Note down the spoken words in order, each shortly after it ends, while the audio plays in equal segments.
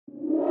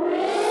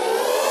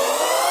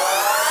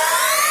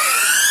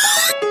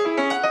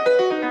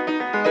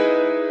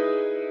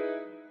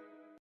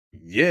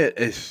yeah,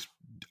 it's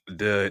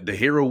the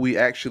hero we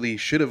actually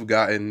should have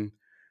gotten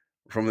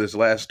from this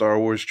last Star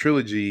Wars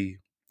trilogy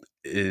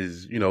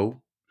is,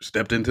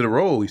 stepped into the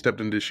role. He stepped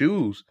into the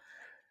shoes.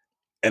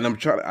 And I'm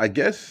trying. I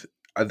guess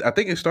I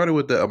think it started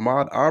with the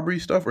Ahmad Aubrey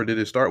stuff, or did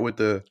it start with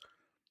the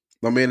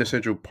My Man in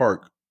Central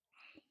Park?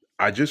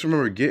 I just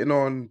remember getting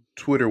on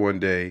Twitter one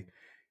day,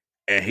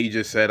 and he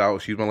just said, "Oh,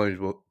 excuse my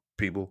language,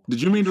 people,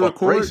 Did you mean to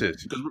fuck record?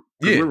 racist." Because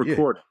Yeah, we're yeah,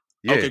 recording.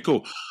 yeah. Okay,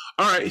 cool.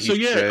 All right. And So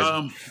he yeah, said,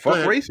 go "Fuck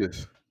ahead.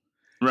 racist."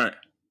 Right.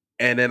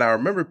 And then I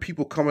remember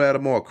people coming at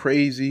him all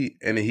crazy,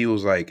 and then he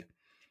was like,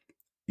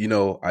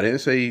 I didn't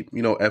say,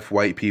 F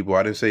white people.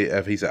 I didn't say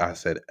F. He said, I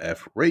said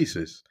F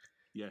racist.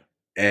 Yeah.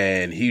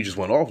 And he just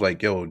went off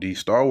like, yo, these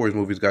Star Wars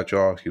movies got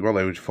y'all, excuse my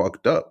language,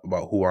 fucked up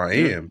about who I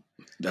Yeah. am.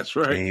 That's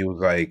And right. he was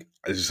like,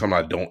 this is something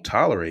I don't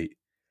tolerate.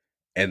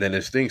 And then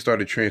this thing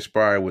started to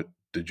transpire with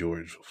the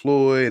George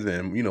Floyd,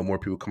 and, more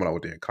people coming out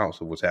with their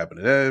accounts of what's happened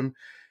to them.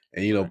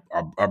 And, Right.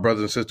 our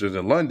brothers and sisters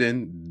in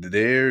London,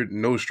 they're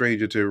no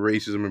stranger to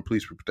racism and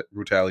police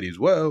brutality as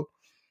well.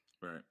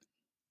 Right.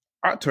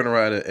 I turn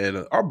around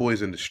and our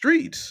boys in the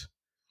streets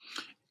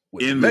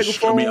with the I mean,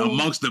 megaphone.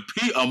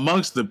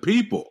 amongst the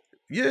people.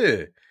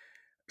 Yeah.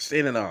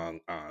 Standing on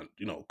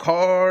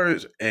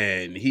cars,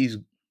 and he's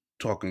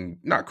talking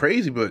not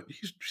crazy, but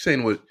he's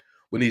saying what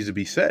needs to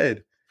be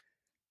said.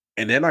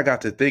 And then I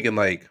got to thinking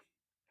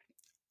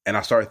and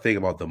I started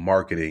thinking about the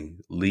marketing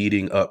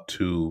leading up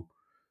to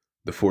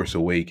The Force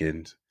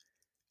Awakens.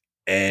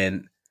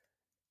 And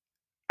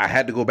I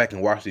had to go back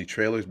and watch these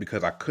trailers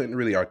because I couldn't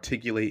really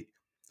articulate.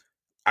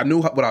 I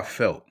knew what I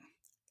felt.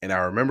 And I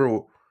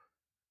remember,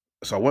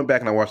 so I went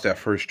back and I watched that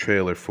first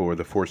trailer for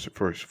The Force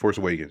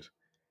Awakens.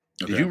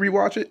 Okay. Did you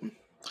rewatch it?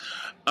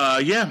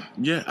 Yeah.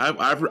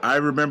 I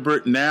remember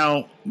it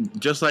now,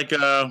 just like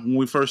when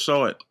we first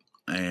saw it.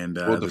 And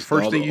Well, the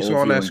first thing you saw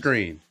on that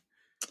screen,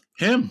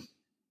 him.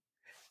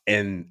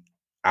 And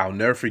I'll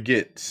never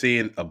forget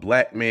seeing a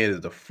black man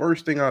is the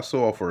first thing I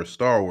saw for a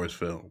Star Wars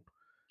film.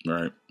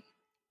 Right.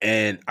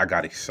 And I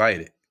got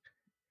excited.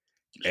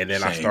 And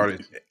then I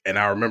started, and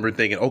I remember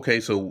thinking,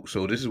 okay, so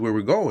this is where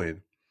we're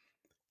going.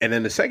 And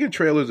then the second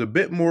trailer is a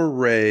bit more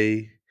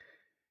Rey,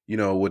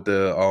 with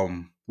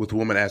the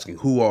woman asking,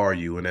 "Who are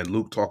you?" And then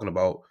Luke talking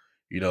about,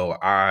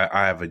 I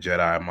have a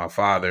Jedi, my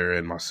father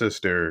and my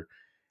sister,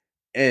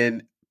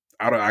 and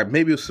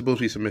maybe it was supposed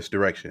to be some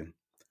misdirection,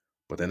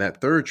 but then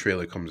that third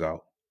trailer comes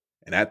out,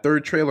 and that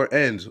third trailer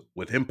ends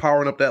with him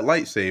powering up that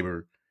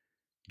lightsaber,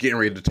 getting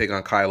ready to take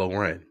on Kylo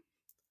Ren.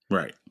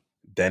 Right.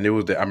 Then there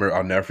was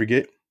I'll never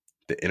forget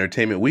the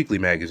Entertainment Weekly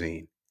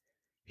magazine.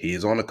 He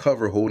is on the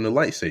cover holding the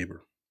lightsaber.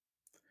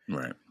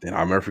 Right. Then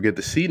I'll never forget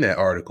the CNET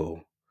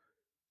article.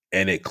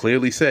 And it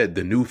clearly said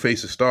the new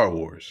face of Star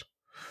Wars.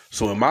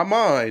 So in my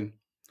mind,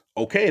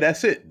 okay,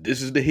 that's it.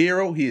 This is the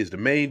hero. He is the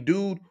main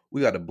dude.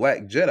 We got a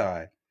black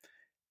Jedi.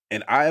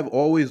 And I have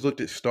always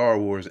looked at Star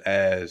Wars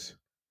as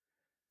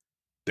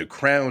the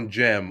crown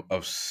gem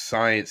of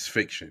science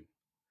fiction,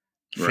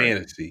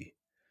 fantasy.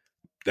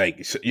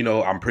 Like,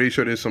 I'm pretty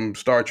sure there's some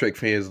Star Trek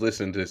fans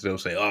listening to this. They'll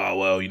say, oh,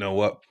 well, you know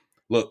what?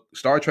 Look,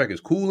 Star Trek is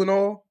cool and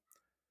all.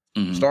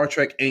 Mm-hmm. Star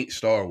Trek ain't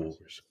Star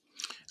Wars.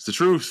 It's the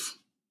truth.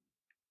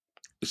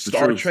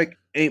 Star Trek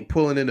ain't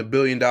pulling in $1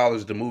 billion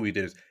the movie.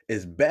 There's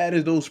as bad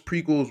as those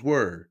prequels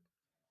were,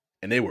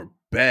 and they were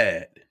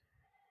bad.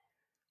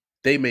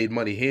 They made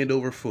money hand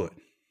over foot.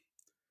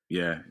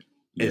 Yeah.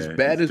 As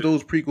bad as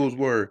those prequels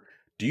were,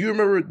 do you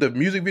remember the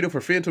music video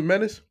for Phantom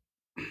Menace?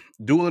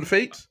 Duel of the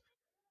Fates?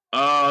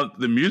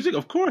 The music,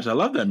 of course. I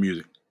love that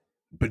music.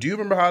 But do you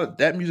remember how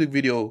that music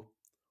video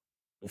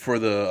for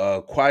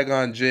the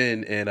Qui-Gon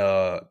Jinn and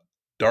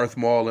Darth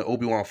Maul and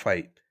Obi-Wan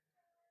fight,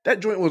 that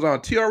joint was on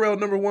TRL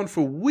 #1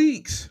 for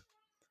weeks.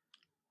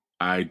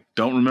 I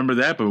don't remember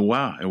that, but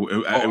wow,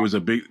 it was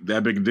that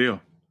big a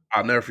deal.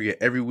 I'll never forget.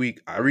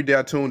 Every day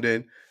I tuned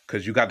in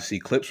because you got to see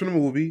clips from the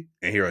movie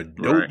and hear a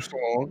dope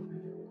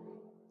song.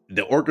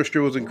 The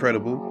orchestra was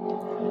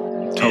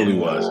incredible. Totally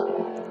was.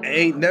 I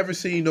ain't never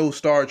seen no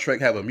Star Trek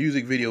have a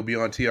music video be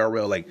on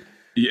TRL. Like,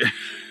 yeah.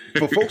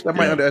 For folks that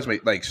might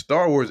underestimate, like,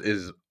 Star Wars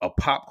is a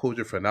pop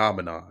culture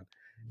phenomenon,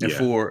 and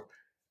for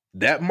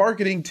that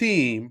marketing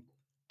team,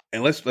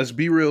 and let's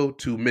be real,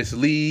 to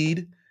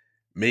mislead.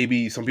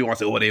 Maybe some people want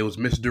to say, "Oh, it was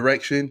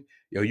misdirection."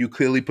 You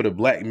clearly put a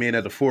black man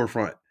at the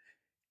forefront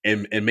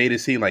and made it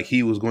seem like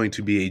he was going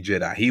to be a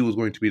Jedi. He was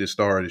going to be the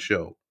star of the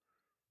show.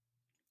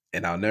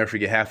 And I'll never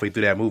forget halfway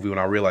through that movie when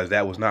I realized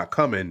that was not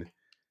coming.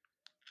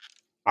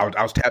 I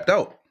was tapped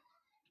out.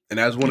 And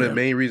that's one of the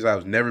main reasons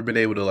I've never been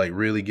able to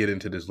really get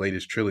into this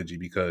latest trilogy,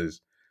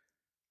 because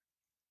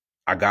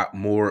I got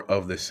more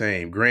of the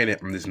same. Granted,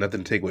 there's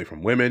nothing to take away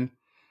from women.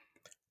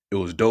 It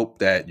was dope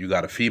that you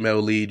got a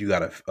female lead, you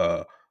got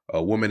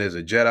a woman as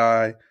a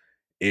Jedi,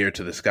 heir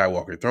to the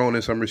Skywalker throne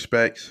in some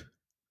respects.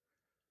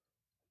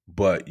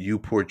 But you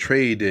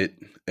portrayed it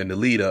in the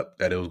lead up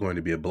that it was going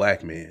to be a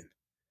black man.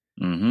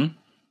 Mm-hmm.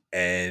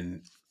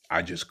 And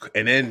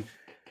then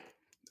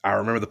I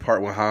remember the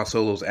part when Han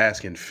Solo's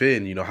asking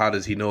Finn, how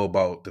does he know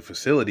about the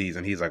facilities?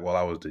 And he's like, well,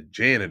 I was the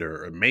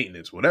janitor or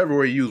maintenance, whatever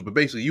word he used, but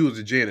basically you was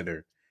the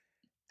janitor.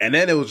 And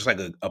then it was just like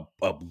a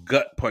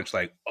gut punch,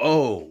 like,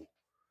 oh,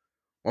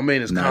 my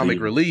man is comic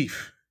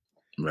relief.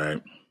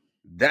 Right.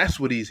 That's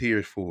what he's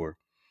here for.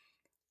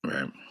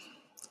 Right.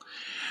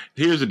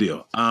 Here's the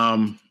deal.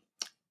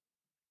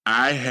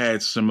 I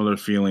had similar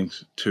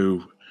feelings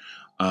too.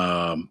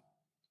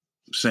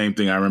 Same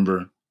thing. I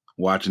remember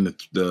watching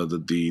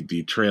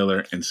the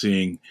trailer and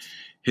seeing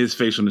his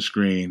face on the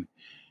screen,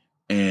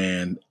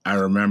 and I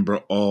remember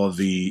all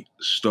the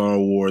Star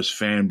Wars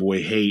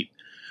fanboy hate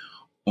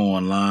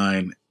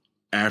online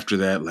after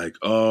that. Like,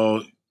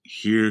 oh,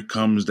 here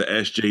comes the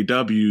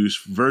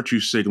SJWs virtue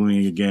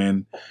signaling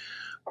again.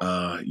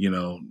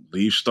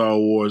 Leave Star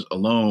Wars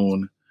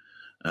alone.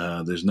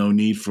 There's no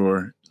need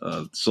for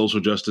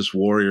social justice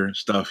warrior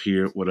stuff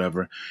here,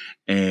 whatever.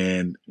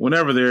 And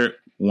whenever they're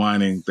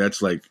whining,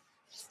 that's like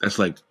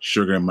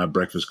sugar in my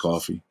breakfast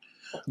coffee.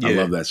 Yeah. I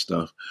love that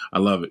stuff. I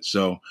love it.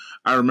 So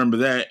I remember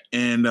that.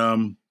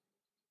 And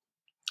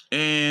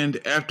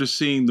after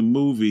seeing the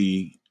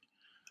movie,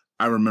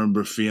 I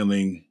remember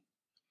feeling,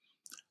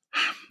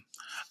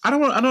 I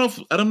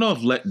don't know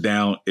if let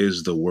down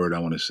is the word I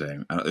want to say,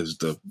 is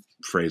the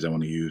phrase I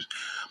want to use.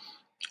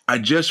 I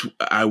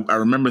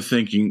remember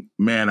thinking,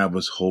 man, I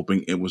was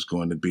hoping it was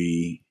going to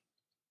be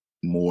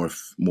more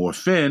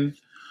Finn.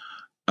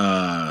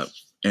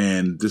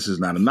 And this is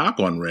not a knock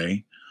on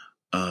Rey.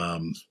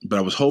 But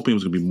I was hoping it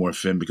was going to be more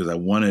Finn because I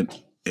wanted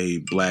a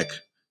black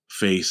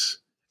face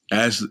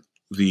as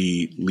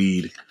the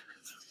lead,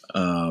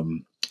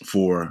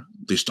 for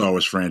the Star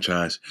Wars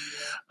franchise.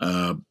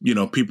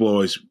 People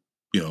always,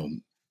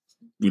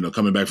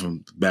 coming back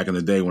from back in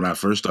the day when I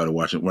first started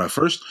watching, when I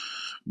first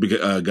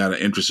got an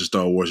interest in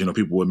Star Wars,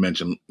 people would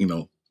mention,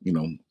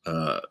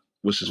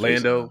 what's his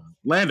Lando. Face?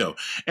 Lando.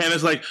 And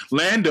it's like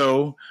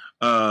Lando,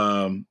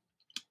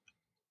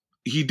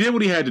 he did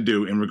what he had to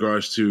do in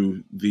regards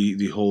to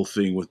the whole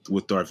thing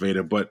with Darth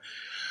Vader, but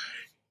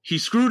he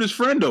screwed his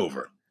friend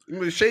over. He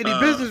was a shady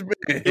businessman.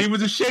 He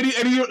was a shady,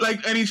 and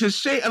he's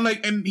just shady.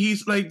 And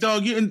he's like,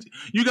 dog,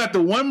 you got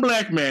the one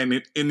black man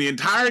in the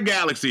entire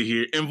galaxy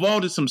here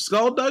involved in some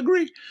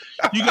skullduggery.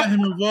 You got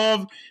him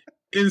involved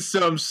in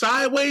some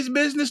sideways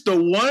business.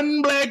 The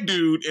one black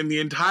dude in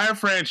the entire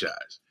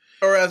franchise.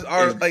 Or as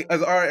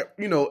our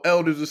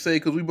elders would say,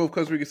 because we both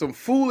come from some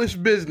foolish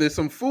business,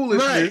 some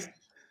foolishness.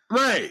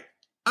 Right.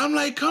 I'm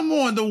like, come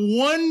on, the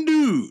one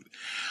dude.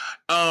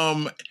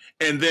 And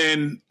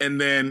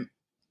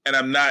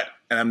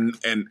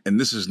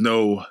this is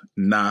no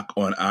knock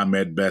on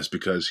Ahmed Best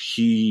because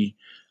he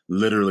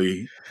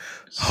literally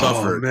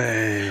suffered. Oh,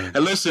 man.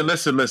 And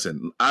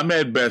listen.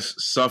 Ahmed Best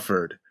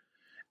suffered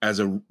as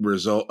a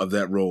result of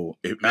that role.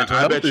 Mental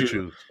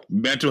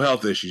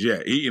health issues.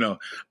 Yeah.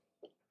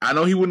 I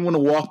know he wouldn't want to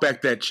walk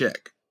back that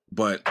check,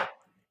 but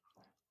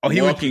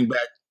walking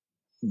back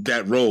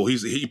that role,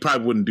 he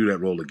probably wouldn't do that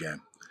role again.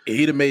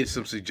 He'd have made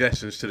some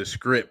suggestions to the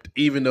script,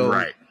 even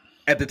though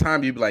at the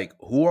time you'd be like,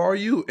 "Who are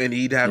you?" And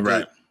he'd have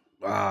to.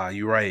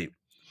 You're right.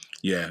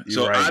 Yeah.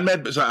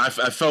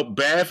 I felt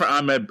bad for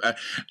Ahmed.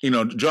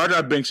 Jar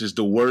Jar Binks is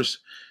the worst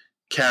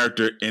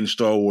character in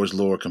Star Wars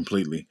lore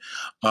completely.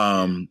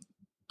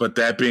 But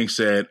that being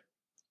said,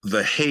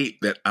 the hate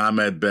that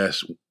Ahmed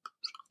Best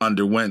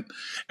underwent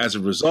as a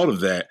result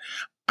of that,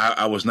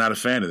 I was not a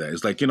fan of that.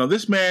 It's like,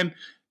 this man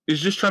is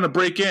just trying to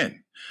break in.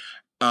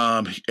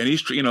 And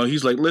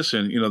he's like,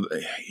 listen,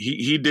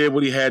 he did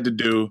what he had to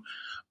do.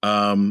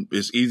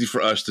 It's easy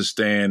for us to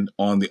stand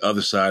on the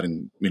other side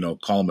and,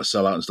 call him a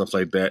sellout and stuff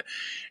like that.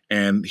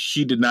 And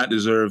he did not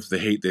deserve the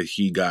hate that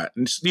he got.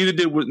 And neither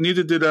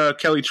did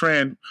Kelly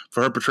Tran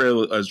for her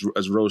portrayal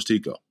as Rose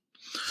Tico.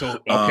 So,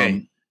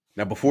 okay.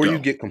 Now, before you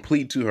get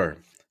complete to her,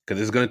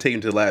 because it's going to take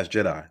you to The Last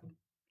Jedi.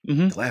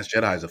 Mm-hmm. The Last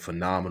Jedi is a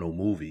phenomenal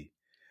movie.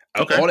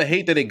 Okay. All the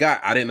hate that it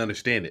got, I didn't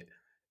understand it.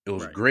 It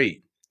was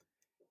great.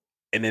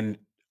 And then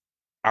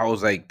I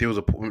was like, do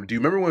you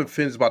remember when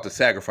Finn's about to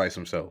sacrifice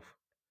himself?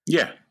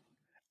 Yeah.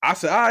 I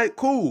said, all right,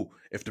 cool.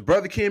 If the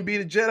brother can't be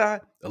the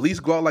Jedi, at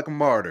least go out like a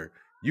martyr.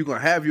 You're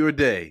going to have your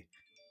day.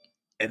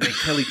 And then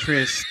Kelly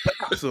Tran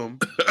stops him.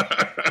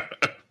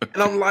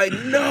 And I'm like,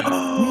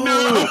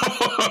 no.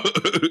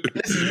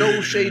 This is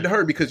no shade to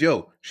her because,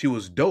 she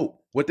was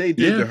dope. What they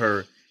did to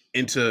her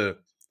into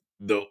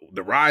the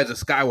Rise of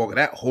Skywalker,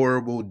 that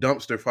horrible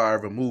dumpster fire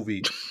of a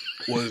movie,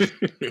 was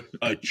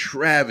a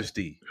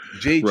travesty.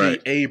 J.J.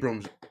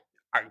 Abrams,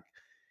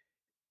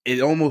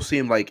 it almost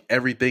seemed like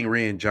everything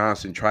Rian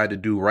Johnson tried to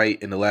do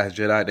right in The Last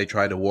Jedi, they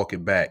tried to walk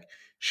it back.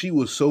 She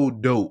was so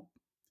dope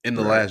in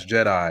The Last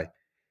Jedi,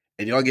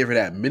 and y'all gave her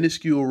that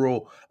minuscule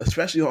role,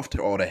 especially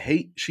after all the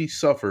hate she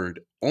suffered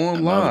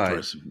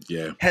online.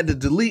 Had to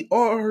delete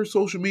all her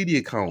social media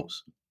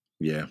accounts.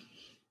 Yeah.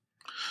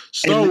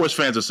 Star Wars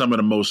fans are some of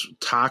the most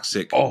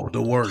toxic. Oh,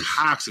 the worst.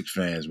 Toxic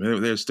fans, man.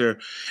 And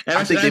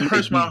I think they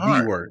hurts my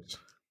heart. Words.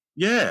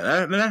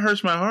 Yeah, that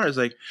hurts my heart. It's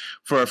like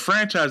for a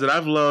franchise that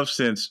I've loved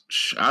since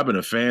I've been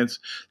a fan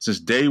since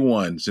day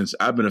one, since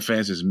I've been a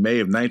fan since May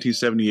of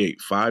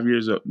 1978, 5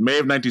 years old, May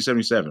of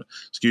 1977,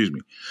 excuse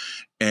me.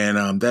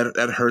 And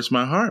that hurts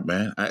my heart,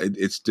 man. I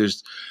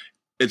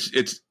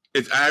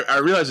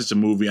realize it's a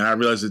movie, and I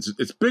realize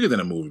it's bigger than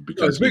a movie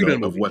because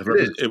of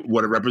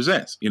what it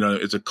represents.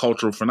 It's a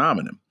cultural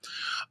phenomenon.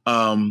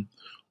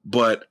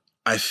 But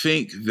I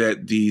think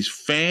that these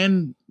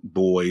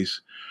fanboys,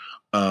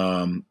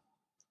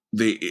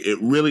 it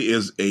really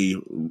is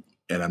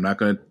and I'm not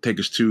going to take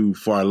us too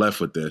far left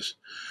with this,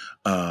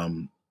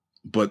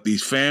 but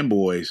these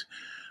fanboys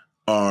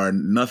are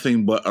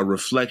nothing but a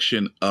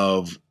reflection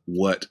of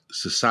what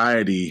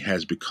society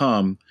has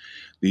become.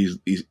 These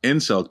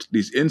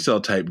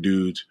incel type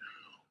dudes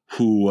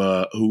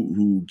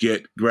who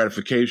get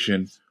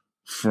gratification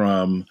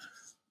from,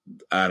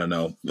 I don't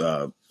know,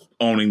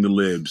 owning the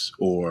libs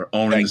or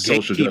owning the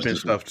social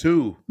justice stuff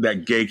too.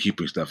 That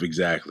gatekeeping stuff,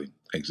 exactly.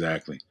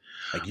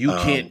 Like you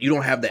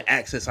don't have the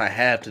access I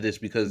have to this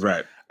because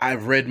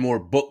I've read more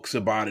books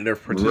about it or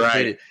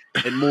participated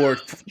in more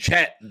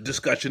chat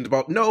discussions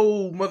about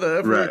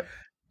Right.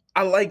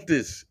 I like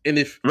this. And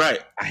I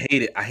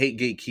hate it. I hate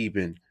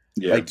gatekeeping.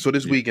 Yeah. Like, so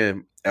this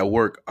weekend at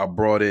work, I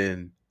brought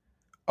in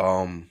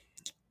the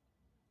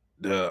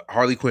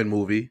Harley Quinn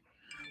movie,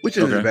 which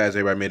isn't as bad as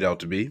everybody made it out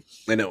to be.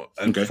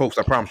 And folks,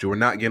 I promise you, we're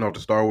not getting off the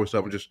Star Wars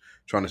stuff. I'm just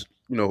trying to,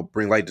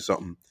 bring light to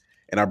something.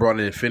 And I brought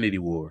in Infinity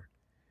War.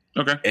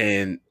 Okay.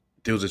 And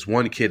there was this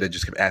one kid that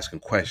just kept asking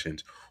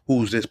questions.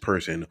 Who's this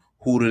person?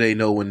 Who do they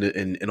know?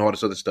 And all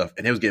this other stuff.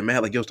 And they was getting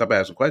mad, like, yo, stop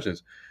asking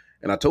questions.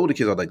 And I told the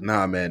kids, I was like,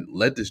 nah, man,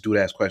 let this dude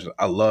ask questions.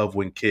 I love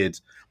when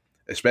kids,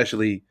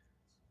 especially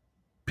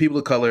people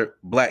of color,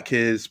 black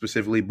kids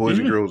specifically, boys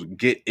and girls,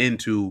 get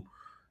into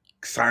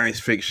science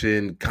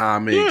fiction,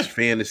 comics,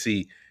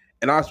 fantasy.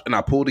 And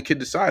I pulled the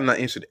kid aside and I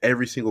answered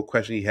every single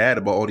question he had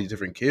about all these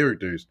different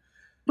characters.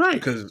 Right.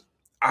 Because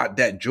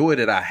that joy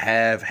that I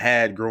have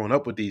had growing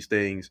up with these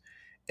things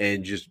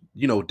and just,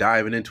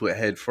 diving into it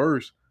head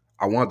first,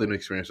 I want them to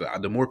experience it.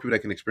 The more people that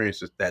can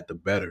experience that, the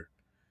better.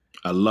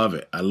 I love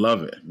it. You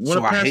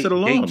want to pass it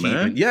along,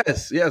 man.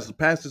 Yes.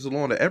 Pass this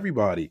along to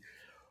everybody.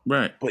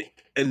 Right.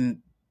 And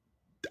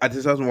I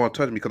just doesn't want to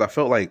touch me because I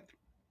felt like,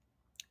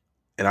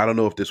 and I don't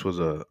know if this was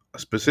a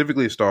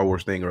specifically a Star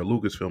Wars thing or a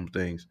Lucasfilm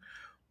things,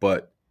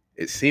 but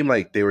it seemed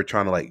like they were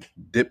trying to like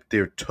dip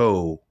their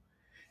toe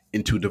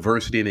into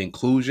diversity and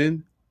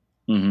inclusion,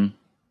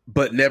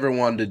 but never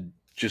wanted to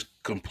just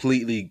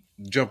completely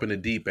jump in the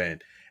deep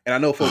end. And I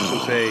know folks will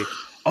say,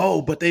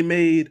 oh, but they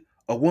made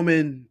a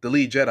woman the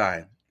lead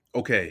Jedi.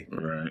 Okay.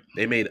 Right.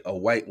 They made a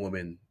white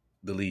woman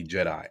the lead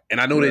Jedi.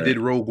 And I know they did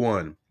Rogue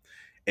One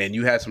and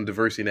you had some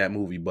diversity in that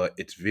movie, but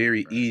it's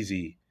very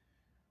easy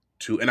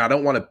to, and I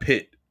don't want to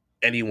pit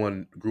any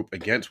one group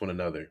against one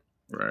another.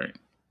 Right.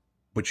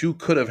 But you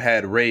could have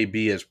had Rey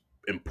be as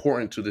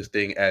important to this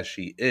thing as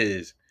she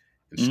is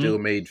and still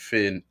made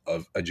Finn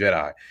a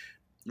Jedi.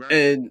 Right.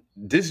 And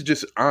this is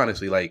just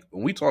honestly, like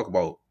when we talk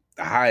about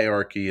the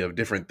hierarchy of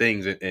different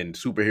things in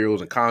superheroes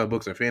and comic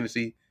books and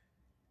fantasy,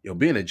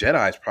 being a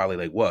Jedi is probably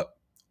like what?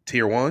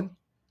 Tier 1?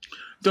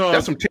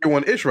 That's some tier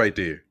 1-ish right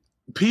there.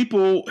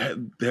 People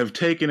have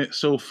taken it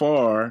so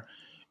far,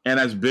 and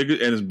as big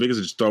as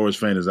a Star Wars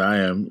fan as I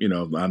am,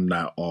 I'm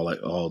not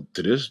all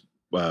to this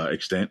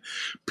extent.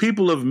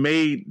 People have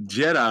made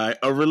Jedi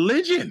a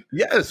religion.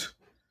 Yes.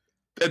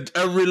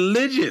 A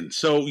religion.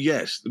 So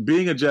yes,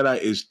 being a Jedi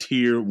is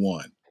tier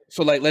 1.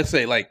 So like, let's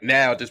say like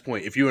now at this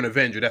point, if you're an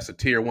Avenger, that's a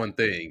tier 1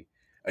 thing.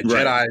 A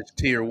Jedi is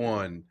tier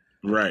 1.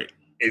 Right.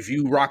 If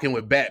you rocking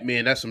with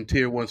Batman, that's some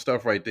tier 1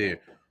 stuff right there.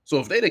 So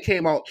if they'd have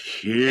came out,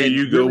 here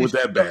you go with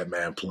that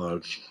Batman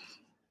plug.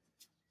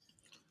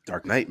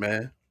 Dark Knight,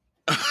 man.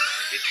 I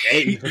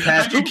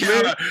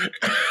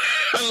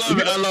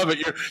love it.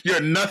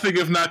 You're nothing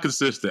if not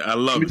consistent. I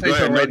love it. Go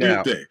ahead, right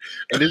now.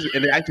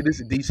 And actually, this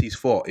is DC's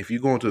fault. If you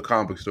go into a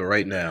comic book store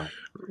right now,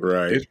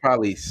 there's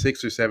probably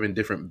 6 or 7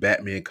 different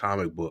Batman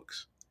comic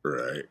books.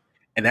 Right.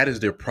 And that is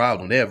their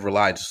problem. They have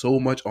relied so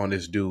much on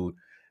this dude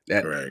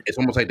that it's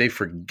almost like they've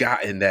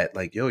forgotten that,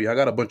 like, yo, y'all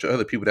got a bunch of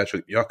other people that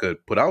y'all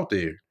could put out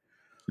there.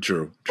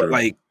 True. But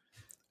like,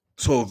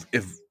 so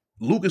if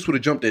Lucas would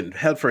have jumped in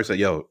head first, like,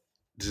 yo,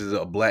 this is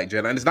a black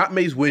Jedi, and it's not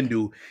Mace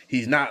Windu.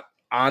 He's not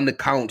on the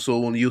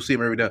council, and you'll see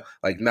him every day.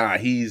 Like, nah,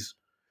 he's,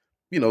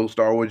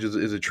 Star Wars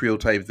is a trio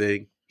type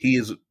thing. He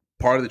is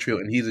part of the trio,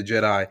 and he's a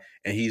Jedi,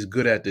 and he's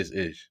good at this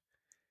ish.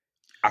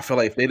 I feel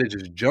like if they'd have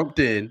just jumped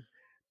in,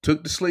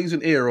 took the slings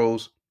and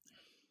arrows,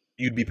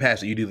 you'd be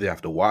past it. You'd either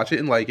have to watch it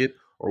and like it,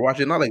 or watch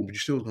it and not like it, but you're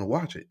still gonna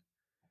watch it.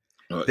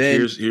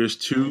 Then here's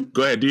 2.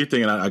 Go ahead, do your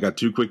thing, and I got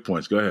 2 quick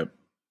points. Go ahead.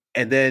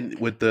 And then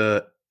with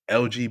the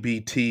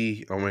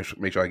LGBT, I want to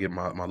make sure I get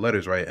my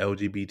letters right.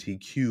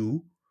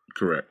 LGBTQ,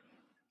 correct,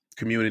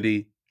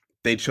 community.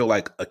 They'd show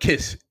like a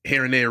kiss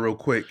here and there, real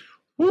quick.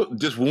 Ooh,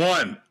 just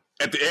one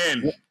at the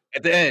end.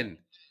 At the end,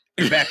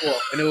 and back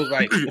off, and it was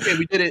like, okay,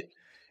 we did it.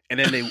 And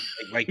then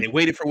they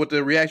waited for what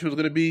the reaction was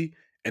going to be,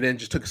 and then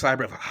just took a side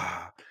breath,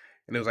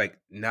 and it was like,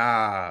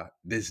 nah,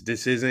 this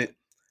isn't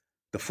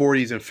the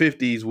 40s and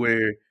 50s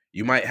where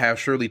you might have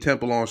Shirley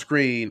Temple on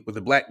screen with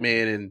a black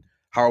man, and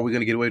how are we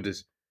going to get away with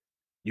this?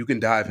 You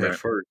can dive head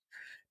first.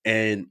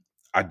 And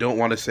I don't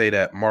want to say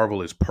that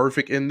Marvel is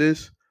perfect in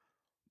this,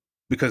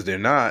 because they're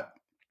not.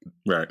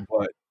 Right.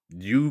 But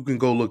you can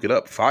go look it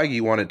up.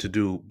 Feige wanted to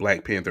do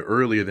Black Panther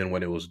earlier than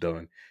when it was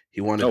done.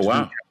 He wanted to do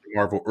Captain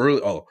Marvel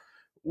early. Oh,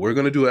 we're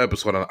going to do an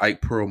episode on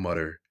Ike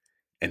Perlmutter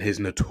and his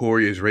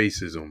notorious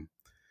racism,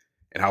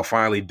 and how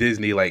finally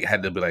Disney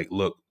had to be like,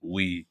 look,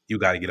 you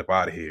got to get up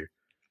out of here.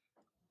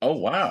 Oh,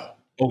 wow.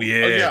 Oh,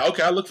 yeah. Oh, yeah.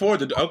 Okay. I look forward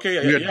to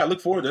I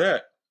look forward to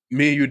that.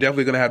 Me and you are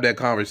definitely going to have that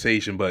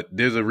conversation, but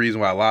there's a reason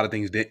why a lot of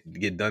things didn't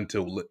get done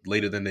till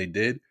later than they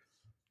did.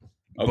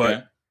 Okay.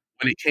 But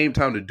when it came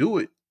time to do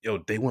it,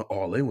 they went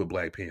all in with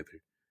Black Panther.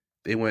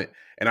 They went,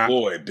 and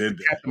did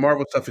they? The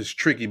Marvel stuff is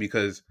tricky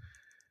because,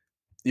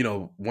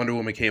 Wonder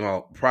Woman came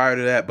out prior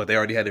to that, but they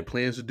already had their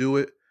plans to do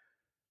it.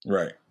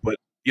 Right. But,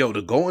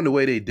 to go in the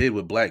way they did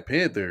with Black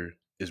Panther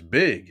is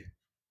big.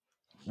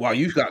 While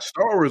you got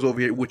Star Wars over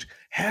here, which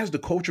has the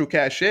cultural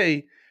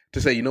cachet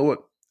to say, you know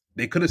what,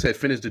 they could have said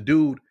finish the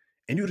dude,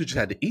 and you would have just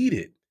had to eat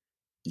it.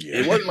 Yeah.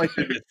 It wasn't like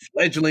the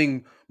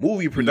fledgling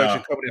movie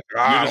production company.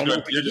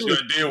 You're just going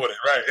to deal with it,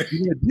 right?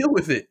 You're going to deal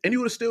with it, and you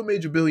would have still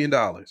made your $1 billion.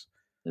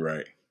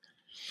 Right.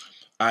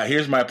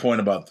 Here's my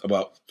point about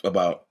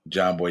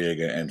John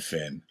Boyega and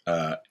Finn.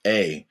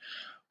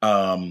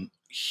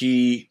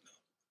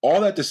 All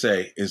that to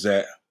say is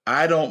that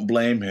I don't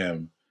blame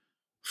him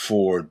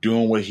for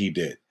doing what he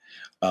did.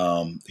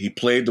 He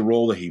played the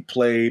role that he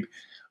played.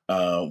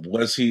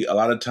 Was he a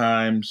lot of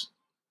times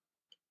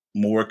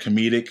more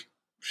comedic?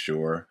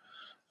 Sure.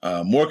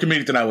 More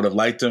comedic than I would have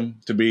liked him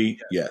to be.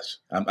 Yes.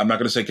 I'm not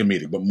going to say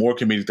comedic, but more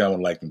comedic than I would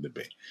have liked him to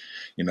be.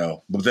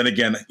 But then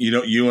again,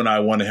 you and I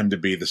wanted him to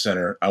be the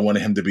center. I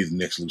wanted him to be the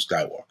next Luke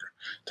Skywalker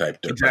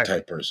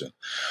type person.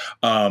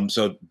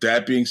 So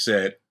that being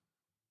said,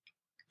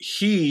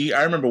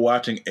 I remember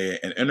watching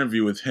an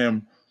interview with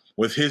him,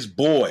 with his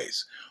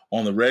boys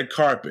on the red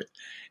carpet,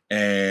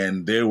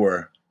 and they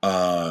were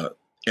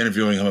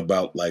interviewing him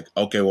about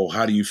okay, well,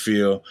 how do you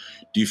feel?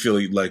 Do you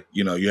feel like,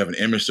 you have an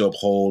image to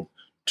uphold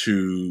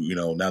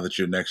to, now that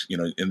you're next,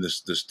 in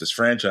this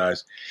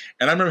franchise?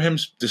 And I remember him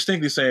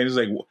distinctly saying, he's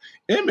like,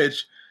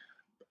 image,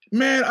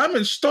 man, I'm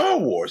in Star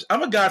Wars.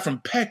 I'm a guy from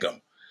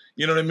Peckham.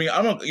 You know what I mean?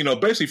 I'm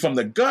basically from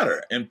the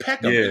gutter in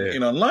Peckham,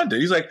 in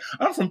London. He's like,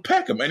 I'm from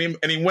Peckham. And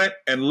he went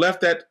and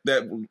left that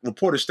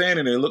reporter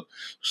standing there,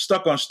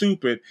 stuck on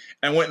stupid,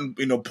 and went and,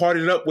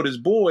 partied up with his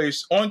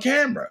boys on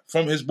camera,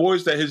 from his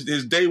boys that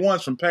his day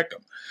ones from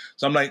Peckham.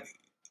 So I'm like,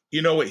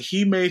 you know what?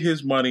 He made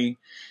his money,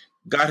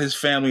 got his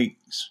family,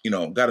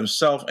 got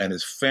himself and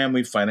his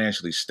family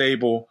financially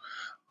stable.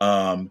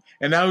 And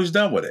now he's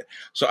done with it.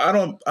 So I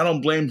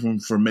don't blame him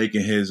for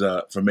making his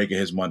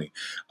money.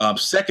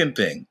 Second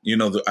thing,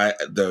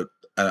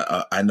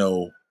 I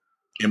know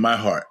in my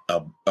heart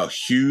a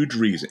huge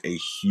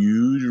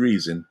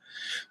reason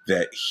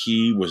that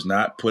he was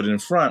not put in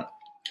front,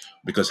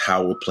 because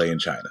how would play in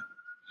China,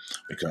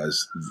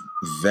 because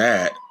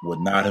that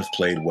would not have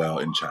played well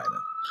in China.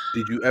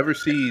 Did you ever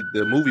see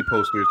the movie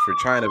posters for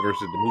China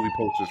versus the movie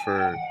posters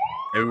for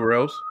everywhere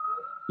else?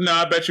 No,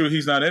 I bet you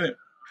he's not in it.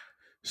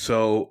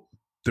 So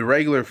the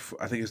regular,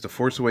 I think it's the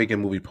Force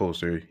Awakens movie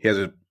poster, he has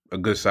a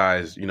good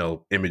size,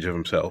 image of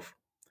himself.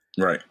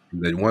 Right.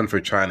 The one for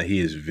China,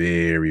 he is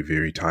very,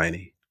 very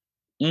tiny.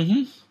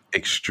 Mm-hmm.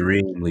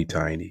 Extremely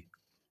tiny.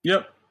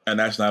 Yep. And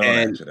that's not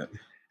an accident.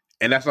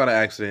 And that's not an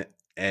accident.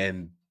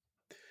 And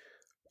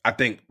I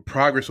think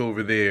progress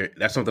over there,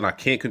 that's something I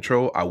can't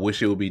control. I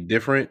wish it would be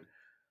different.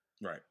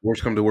 Right.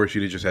 Worst come to worst,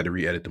 you'd have just had to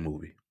re-edit the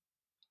movie.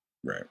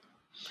 Right.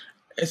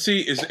 And see,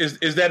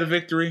 is that a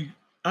victory?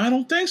 I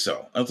don't think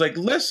so. I was like,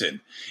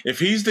 listen, if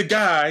he's the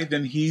guy,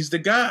 then he's the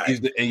guy.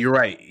 And you're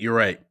right. You're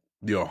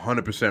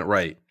 100%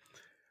 right.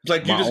 It's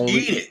like, you just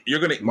eat it. You're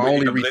gonna. My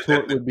only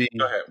retort would be.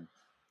 Go ahead.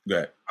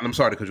 And I'm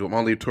sorry to cut you off. My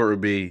only retort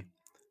would be,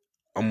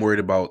 I'm worried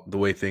about the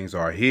way things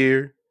are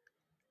here,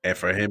 and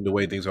for him, the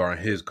way things are in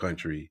his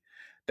country.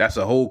 That's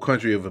a whole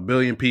country of 1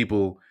 billion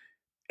people,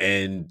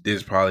 and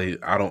there's probably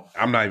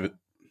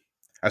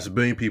that's 1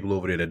 billion people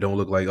over there that don't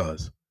look like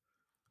us.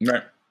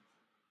 Right.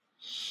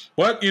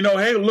 But,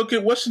 hey, look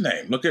at what's the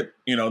name? Look at,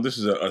 this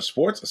is a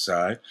sports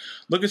aside.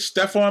 Look at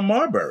Stephon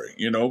Marbury,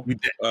 You're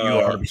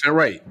 100%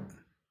 right.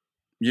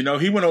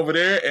 He went over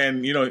there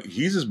and,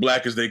 he's as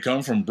black as they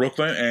come, from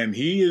Brooklyn, and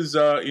he is,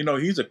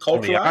 he's a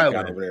cultural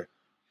icon over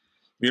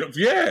there.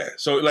 Yeah.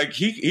 So,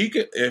 he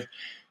could,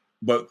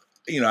 but,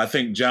 I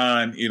think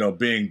John,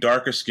 being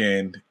darker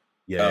skinned.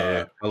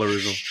 Yeah.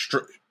 Colorism.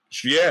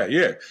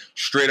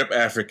 Straight up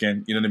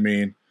African, you know what I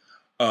mean?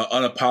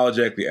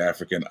 Unapologetically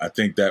African, I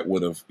think that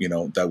would have,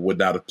 that would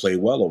not have played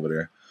well over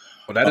there.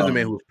 Well, that is a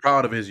man who's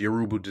proud of his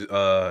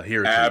Yoruba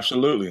heritage.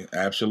 Absolutely.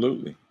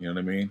 You know what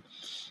I mean?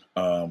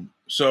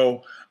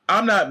 So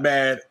I'm not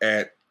mad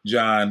at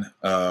John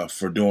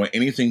for doing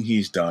anything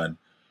he's done.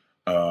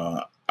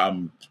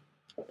 I'm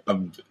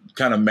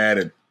kind of mad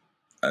at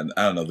I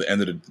don't know, the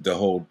end of the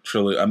whole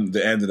trilogy,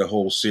 the end of the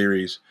whole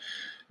series.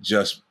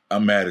 Just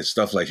I'm mad at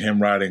stuff like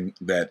him riding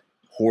that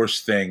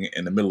horse thing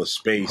in the middle of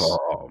space.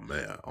 Oh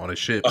man, on a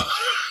ship.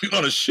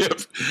 On a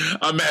ship.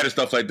 I'm mad at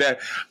stuff like that.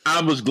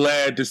 I was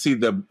glad to see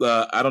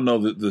I don't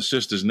know the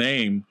sister's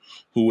name,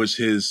 who was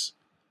his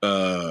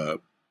and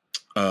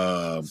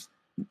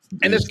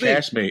his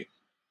castmate.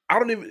 I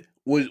don't even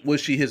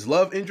was she his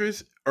love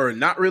interest or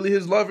not really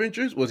his love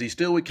interest? Was he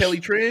still with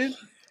Kelly Tran?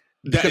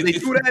 Because they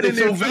threw that in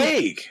there so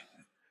vague.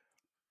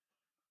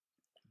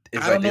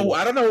 I don't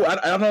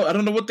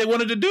know what they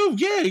wanted to do.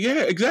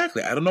 Yeah,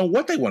 exactly. I don't know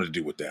what they wanted to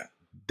do with that.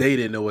 They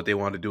didn't know what they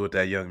wanted to do with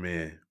that young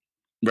man.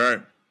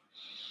 Right.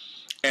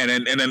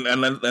 And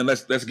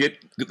let's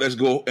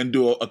go and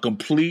do a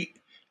complete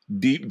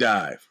deep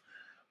dive.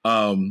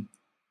 I've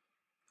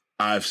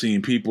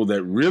seen people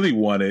that really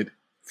wanted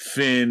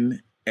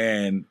Finn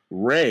and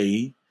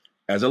Rey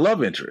as a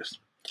love interest.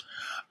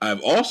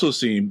 I've also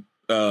seen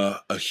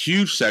a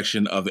huge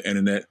section of the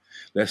internet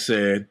that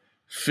said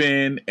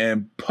Finn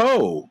and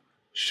Poe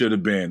should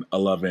have been a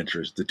love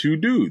interest, the two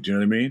dudes, you know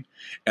what I mean?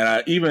 And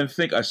I even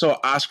think I saw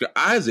Oscar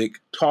Isaac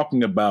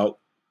talking about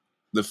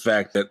the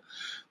fact that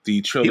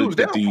the trilogy,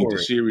 that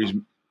the series,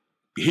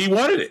 he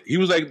wanted it. He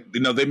was like,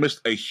 they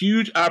missed a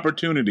huge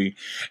opportunity.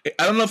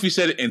 I don't know if he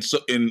said it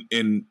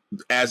in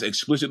as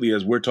explicitly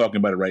as we're talking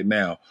about it right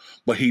now,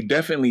 but he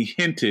definitely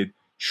hinted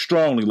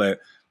strongly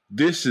that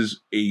this is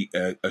a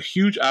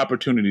huge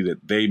opportunity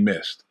that they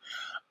missed.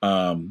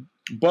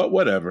 But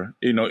whatever,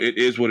 it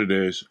is what it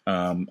is.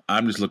 I'm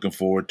just looking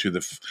forward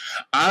to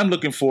I'm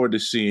looking forward to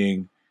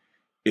seeing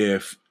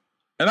and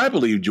I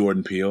believe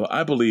Jordan Peele,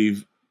 I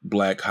believe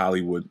Black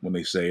Hollywood when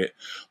they say it,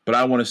 but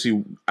I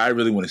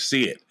really want to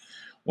see it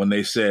when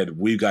they said,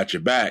 "We got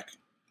your back."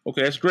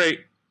 Okay, that's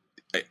great.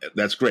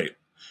 That's great.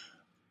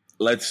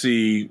 Let's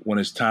see when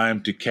it's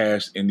time to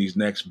cast in these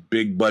next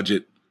big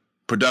budget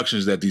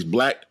productions that these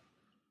Black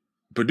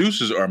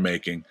producers are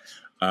making.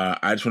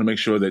 I just want to make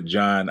sure that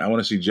I want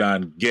to see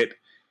John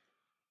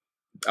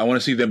I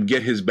want to see them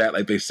get his back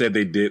like they said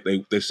they did.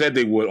 They said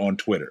they would on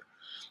Twitter.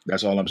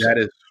 That's all I'm saying.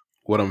 That is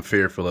what I'm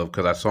fearful of,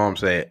 because I saw him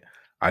say,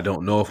 I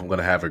don't know if I'm going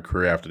to have a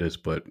career after this,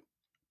 but,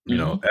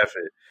 F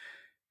it.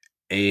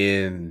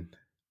 And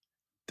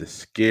the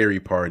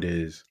scary part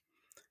is,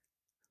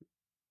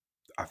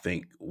 I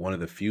think one of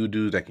the few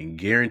dudes that can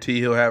guarantee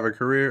he'll have a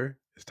career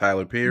is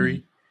Tyler Perry.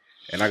 Mm-hmm.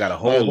 And I got a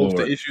whole host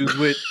of issues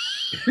with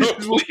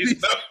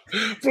please.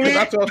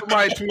 I saw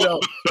somebody tweet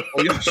out,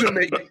 y'all should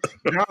make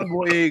John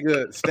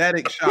Boyega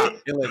Static Shock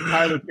and let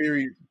Tyler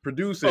Perry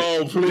produce it.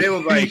 Oh, they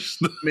was like,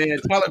 man,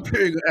 Tyler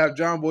Perry gonna have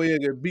John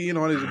Boyega beating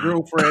on his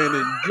girlfriend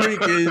and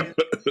drinking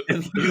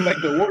and be like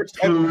the worst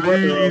type of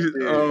brother out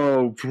there.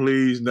 Oh,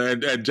 please. No.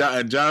 And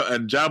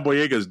John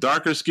Boyega's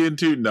darker skin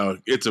too? No,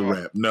 it's a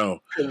wrap. No.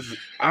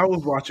 I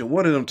was watching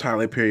one of them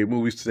Tyler Perry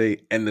movies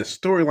today, and the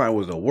storyline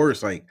was the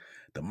worst. Like,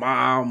 the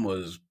mom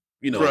was,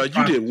 bro,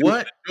 you did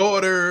what?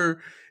 Daughter.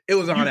 It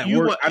was on at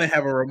work. I didn't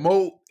have a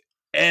remote.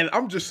 And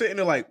I'm just sitting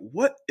there like,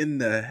 what in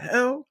the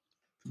hell?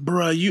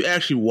 Bro, you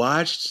actually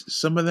watched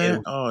some of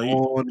that?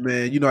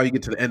 Man. You know how you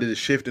get to the end of the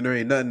shift and there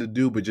ain't nothing to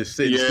do but just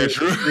sit and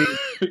stare.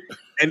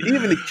 And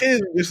even the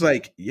kids were just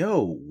like,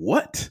 yo,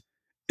 what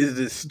is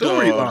this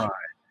storyline?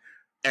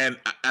 And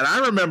I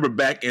remember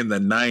back in the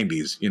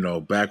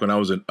 90s, back when I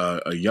was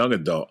a young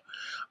adult,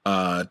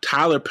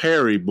 Tyler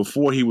Perry,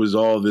 before he was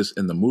all this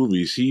in the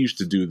movies, he used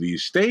to do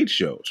these stage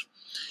shows.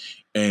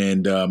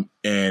 And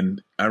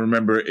I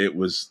remember it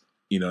was,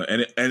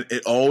 and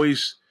it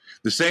always,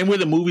 the same way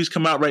the movies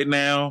come out right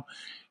now,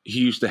 he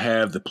used to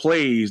have the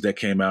plays that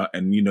came out,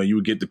 and, you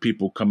would get the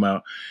people come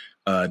out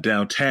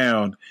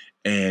downtown,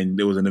 and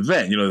there was an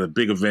event, the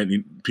big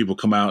event, people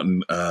come out,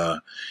 and I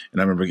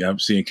remember I'm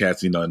seeing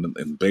cats,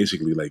 and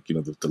basically like,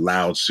 the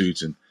loud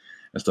suits and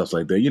stuff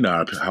like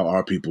that, how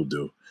our people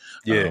do.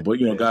 Yeah. But,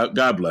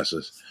 God bless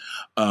us.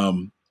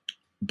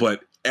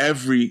 But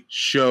every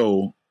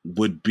show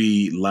would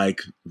be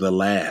like the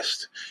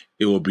last.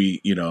 It would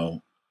be,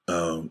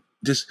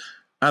 just,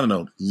 I don't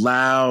know,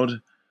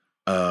 loud.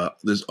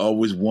 There's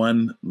always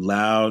one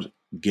loud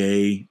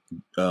gay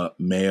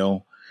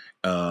male.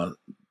 It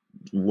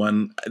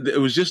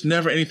was just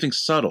never anything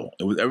subtle.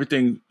 It was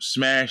everything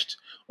smashed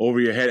over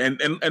your head.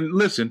 And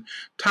listen,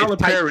 Tyler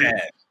Perry,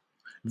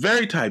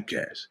 very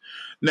typecast.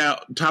 Now,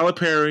 Tyler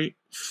Perry,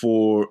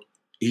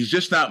 he's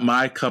just not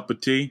my cup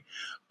of tea.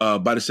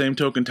 By the same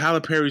token, Tyler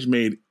Perry's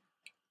made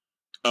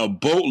a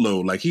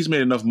boatload. Like, he's made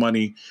enough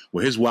money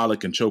where his wallet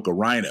can choke a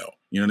rhino.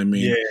 You know what I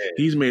mean? Yeah.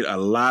 He's made a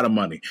lot of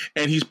money,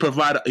 and he's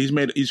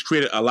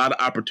created a lot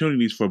of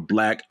opportunities for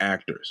Black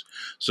actors.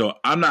 So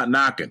I'm not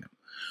knocking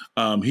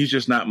him. He's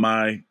just not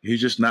my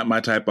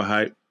type of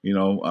hype.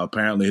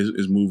 Apparently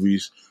his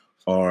movies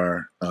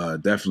are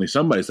definitely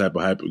somebody's type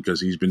of hype,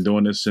 because he's been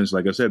doing this since,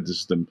 like I said, this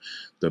is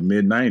the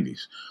mid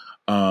 90s.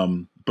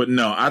 But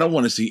no, I don't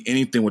want to see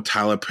anything with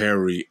Tyler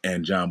Perry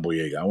and John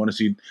Boyega. I want to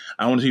see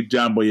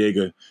John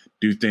Boyega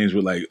do things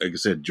with, like I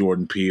said,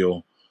 Jordan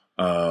Peele.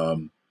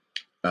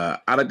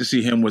 I'd like to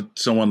see him with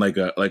someone like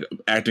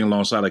acting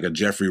alongside like a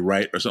Jeffrey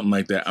Wright or something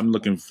like that. I'm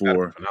looking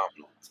for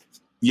phenomenal.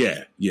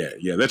 Yeah.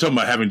 They're talking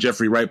about having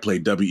Jeffrey Wright play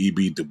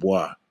W.E.B. Du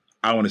Bois.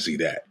 I want to see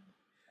that.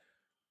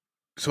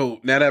 So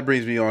now that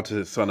brings me on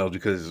to something else,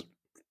 because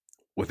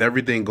with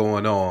everything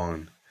going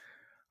on,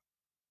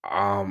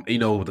 with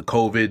the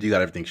COVID, you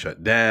got everything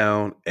shut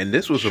down, and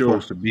this was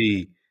supposed to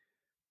be.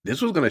 This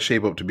was going to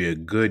shape up to be a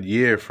good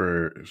year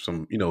for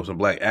some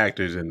Black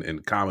actors in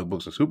comic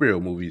books and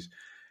superhero movies.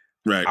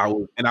 Right. I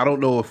don't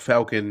know if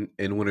Falcon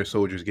and Winter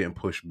Soldier is getting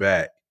pushed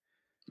back.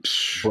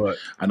 But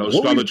I know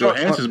Scarlett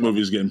Johansson's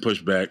movie is getting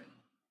pushed back.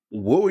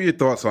 What were your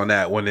thoughts on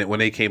that when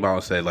they came out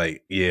and said,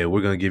 like, yeah,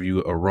 we're going to give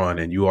you a run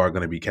and you are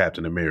going to be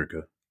Captain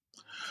America?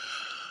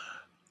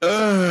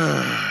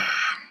 I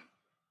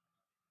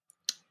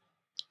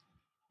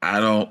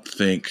don't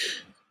think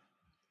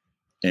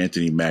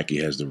Anthony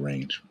Mackie has the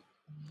range.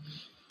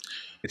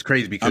 It's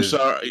crazy because... I'm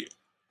sorry.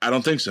 I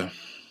don't think so.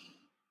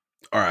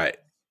 All right.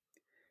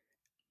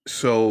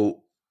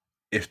 So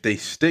if they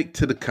stick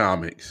to the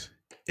comics,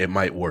 it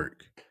might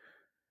work.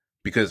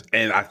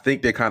 And I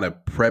think they're kind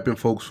of prepping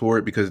folks for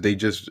it because they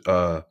just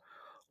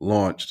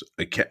launched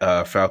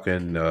a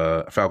Falcon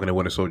and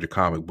Winter Soldier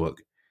comic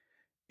book.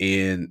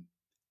 And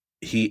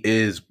he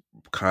is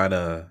kind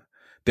of...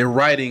 They're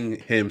writing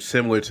him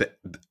similar to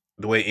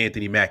the way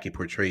Anthony Mackie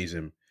portrays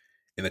him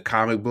in the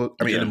comic book.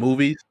 I mean, in the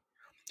movies.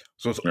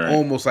 So it's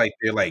almost like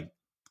they're like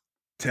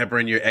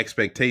tempering your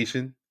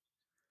expectation.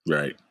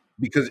 Right.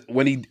 Because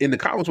in the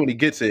comics, when he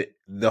gets it,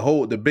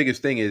 the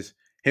biggest thing is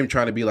him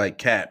trying to be like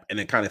Cap and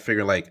then kind of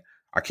figuring like,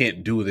 I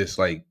can't do this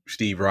like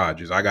Steve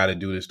Rogers. I got to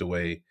do this the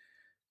way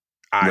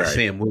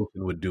Sam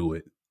Wilson would do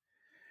it.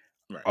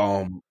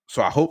 Right.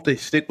 So I hope they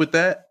stick with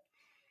that,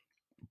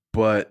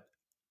 but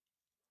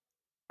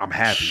I'm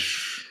happy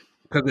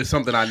because it's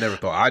something I never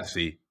thought I'd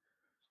see.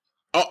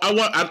 Oh,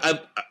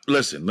 I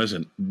listen.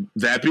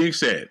 That being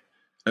said,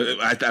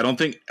 I don't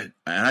think, and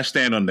I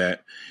stand on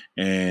that.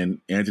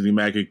 And Anthony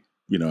Mackie,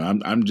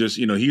 I'm just,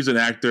 he's an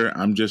actor.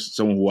 I'm just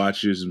someone who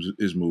watches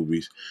his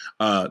movies.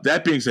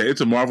 That being said,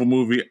 it's a Marvel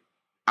movie.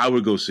 I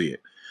would go see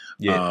it.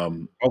 Yeah.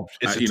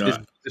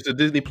 It's a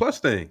Disney Plus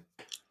thing.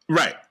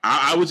 Right.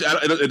 I would.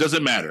 It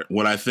doesn't matter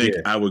what I think.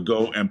 Yeah. I would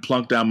go and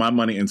plunk down my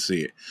money and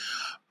see it.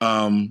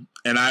 And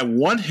I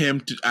want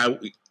him to.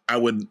 I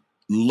would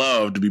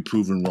love to be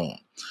proven wrong.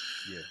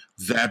 Yeah.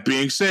 That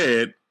being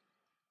said,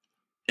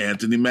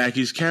 Anthony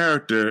Mackie's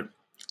character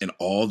in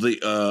all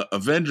the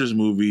Avengers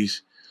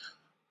movies,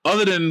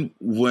 other than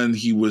when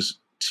he was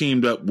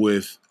teamed up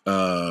with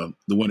the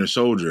Winter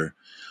Soldier,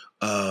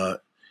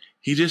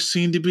 he just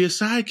seemed to be a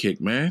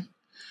sidekick, man.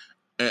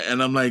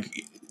 And I'm like,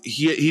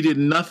 he did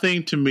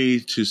nothing to me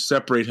to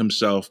separate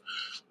himself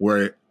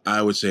where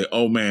I would say,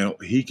 oh man,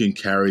 he can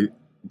carry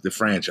the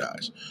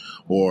franchise,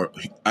 or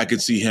I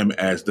could see him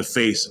as the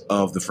face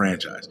of the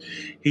franchise.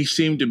 He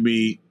seemed to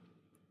be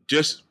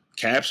just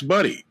Cap's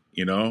buddy,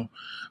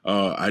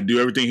 I do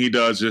everything he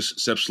does, just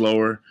step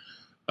slower.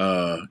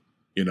 It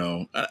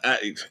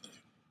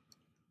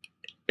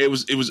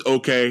was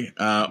okay.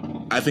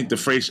 I think the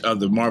face of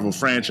the Marvel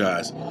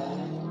franchise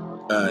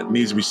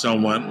needs to be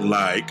someone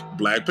like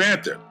Black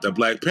Panther. The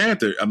Black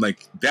Panther, I'm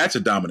like, that's a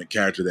dominant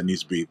character that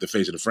needs to be the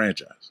face of the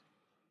franchise.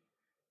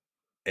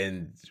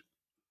 And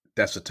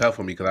that's a tough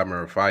one because I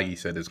remember Feige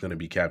said it's going to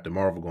be Captain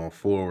Marvel going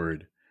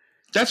forward.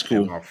 That's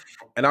cool.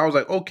 And I was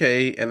like,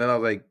 okay. And then I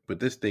was like,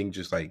 but this thing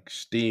just like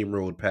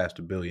steamrolled past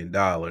 $1 billion.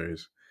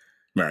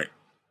 Right.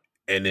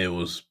 And it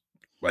was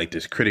like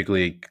this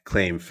critically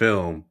acclaimed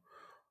film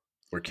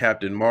where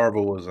Captain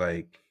Marvel was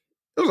like,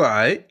 it was all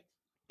right.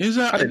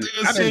 I didn't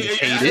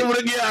hate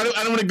it. I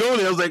don't want to go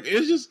there. I was like,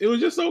 it was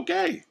just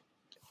okay.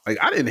 Like,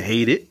 I didn't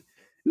hate it.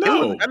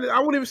 No. I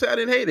wouldn't even say I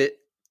didn't hate it.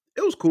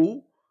 It was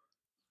cool.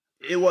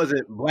 It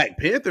wasn't Black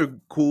Panther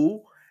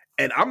cool.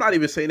 And I'm not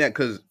even saying that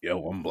because,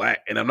 I'm Black.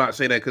 And I'm not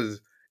saying that because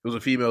it was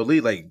a female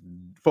lead. Like,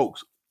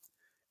 folks.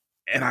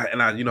 And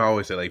I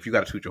always say, like, if you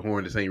got to toot your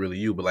horn, this ain't really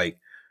you. But, like,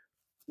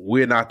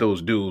 we're not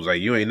those dudes.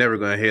 Like, you ain't never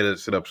going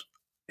to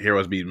hear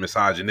us be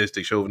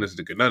misogynistic,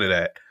 chauvinistic, or none of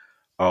that.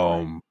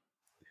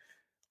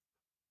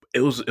 It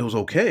was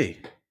okay.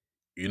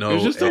 It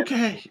was just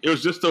okay. It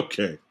was just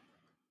okay.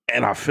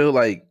 And I feel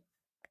like,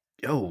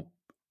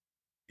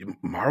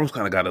 Marvel's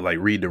kind of got to like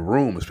read the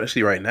room,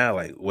 especially right now,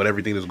 like with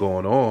everything that's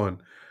going on.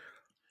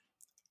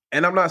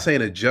 And I'm not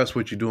saying adjust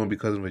what you're doing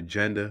because of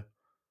agenda,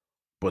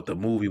 but the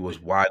movie was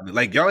widely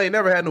like y'all ain't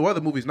never had no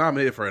other movies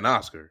nominated for an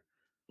Oscar.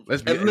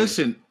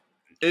 Listen,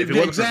 if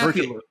it wasn't for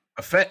virtual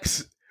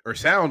effects or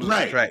sound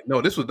track, no,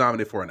 this was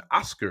nominated for an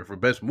Oscar for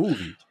best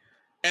movie.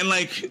 And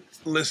like,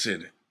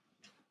 listen,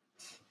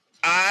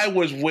 I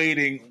was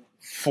waiting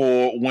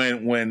for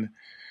when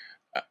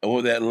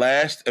that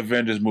last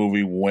Avengers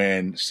movie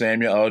when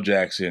Samuel L.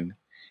 Jackson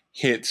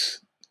hits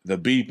the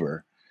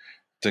beeper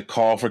to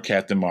call for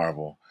Captain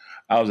Marvel.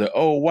 I was like,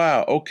 oh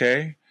wow,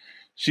 okay.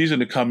 She's going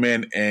to come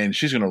in and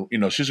she's going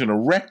to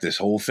wreck this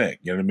whole thing.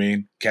 You know what I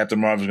mean? Captain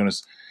Marvel's going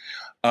to,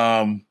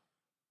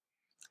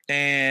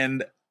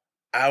 and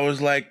I was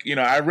like,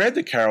 I read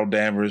the Carol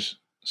Danvers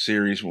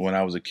series when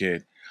I was a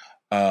kid.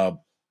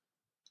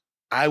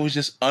 I was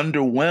just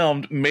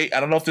underwhelmed. I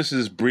don't know if this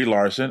is Brie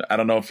Larson. I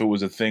don't know if it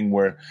was a thing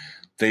where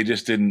they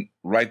just didn't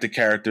write the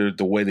character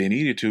the way they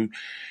needed to.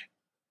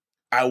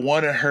 I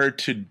wanted her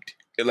to,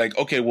 like,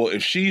 okay, well,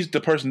 if she's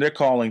the person they're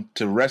calling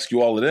to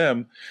rescue all of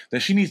them, then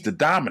she needs to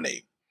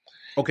dominate.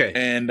 Okay.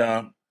 And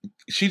I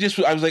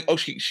was like, oh,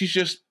 she's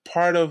just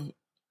part of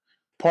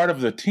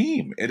the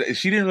team.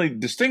 She didn't really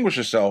distinguish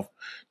herself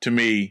to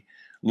me,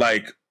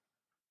 like,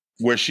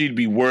 where she'd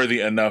be worthy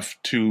enough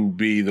to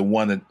be the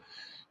one that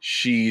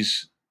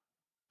she's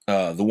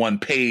the one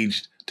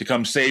paged to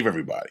come save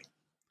everybody.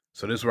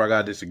 So this is where I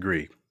gotta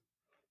disagree.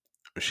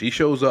 When she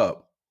shows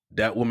up,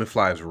 that woman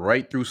flies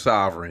right through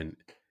Sovereign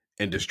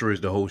and destroys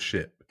the whole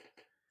ship.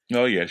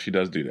 Oh yeah, she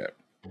does do that.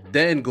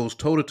 Then goes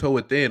toe to toe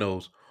with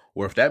Thanos,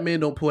 where if that man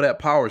don't pull that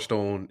Power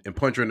Stone and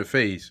punch her in the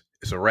face,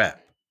 it's a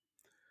wrap.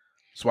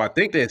 So I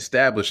think they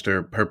established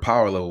her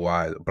power level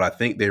wise, but I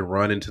think they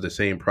run into the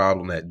same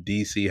problem that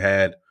DC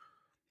had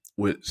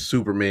with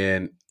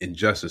Superman in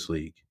Justice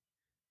League.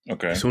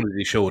 Okay. As soon as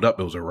he showed up,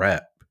 it was a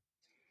wrap.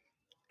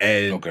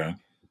 And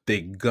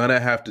they're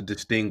gonna have to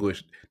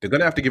distinguish. They're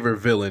gonna have to give her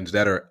villains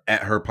that are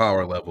at her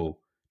power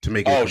level to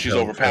make it. Oh, she's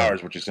overpowered,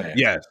 is what you're saying.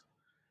 Yes.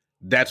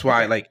 That's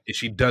why, like,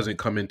 she doesn't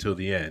come in till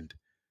the end.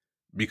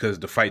 Because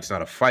the fight's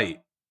not a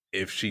fight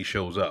if she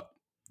shows up.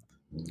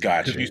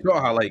 Gotcha. Because you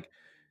saw how, like,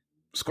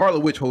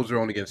 Scarlet Witch holds her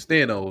own against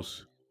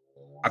Thanos.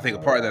 I think a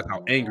part of that's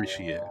how angry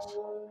she is.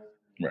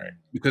 Right.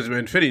 Because of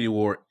Infinity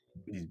War,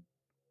 he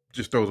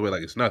just throws away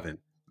like it's nothing.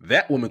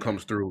 That woman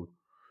comes through,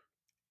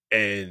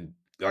 and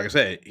like I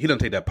said, he doesn't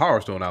take that Power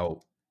Stone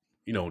out.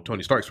 You know,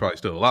 Tony Stark's probably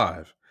still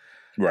alive.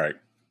 Right.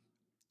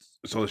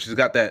 So she's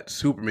got that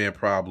Superman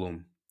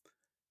problem,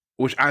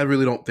 which I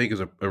really don't think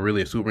is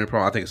really a Superman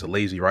problem. I think it's a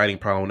lazy writing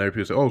problem. Whenever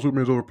people say, "Oh,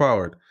 Superman's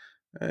overpowered,"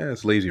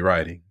 it's lazy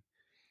writing.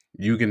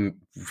 You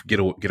can get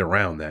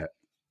around that.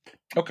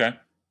 Okay.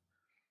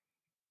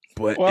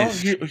 But go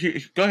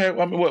ahead.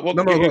 No,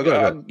 go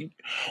ahead.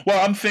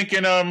 Well, I'm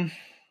thinking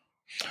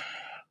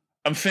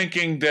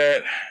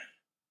that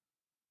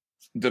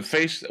the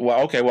face.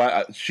 Well, okay.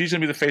 Well, she's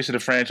gonna be the face of the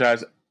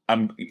franchise.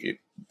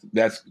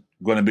 That's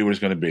going to be what it's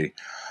going to be.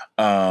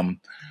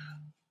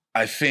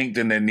 I think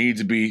then there needs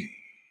to be.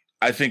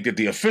 I think that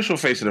the official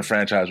face of the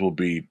franchise will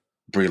be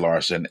Brie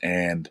Larson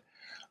and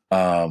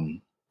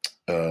Captain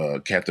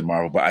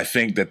Marvel. But I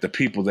think that the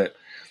people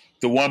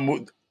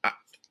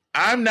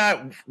I'm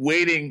not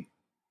waiting.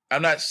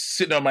 I'm not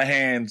sitting on my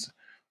hands,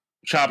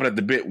 chomping at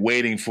the bit,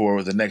 waiting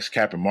for the next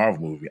Captain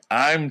Marvel movie.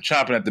 I'm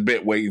chomping at the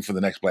bit, waiting for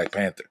the next Black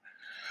Panther.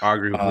 I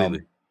agree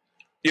completely.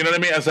 You know what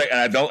I mean? I was like,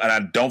 and I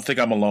don't think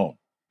I'm alone.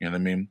 You know what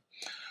I mean?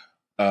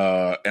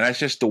 And that's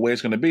just the way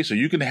it's going to be. So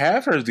you can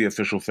have her as the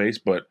official face,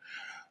 but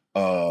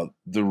the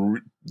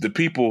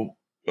people,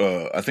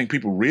 I think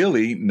people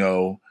really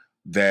know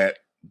that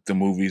the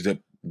movies that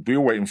we're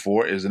waiting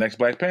for is the next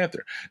Black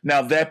Panther.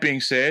 Now, that being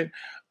said,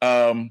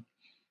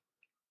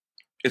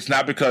 it's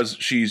not because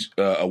she's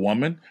a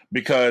woman,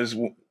 because,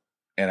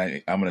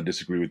 and I'm going to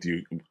disagree with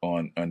you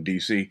on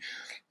DC.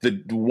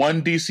 The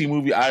one DC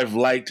movie I've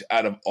liked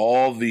out of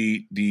all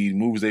the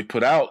movies they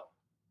put out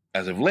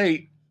as of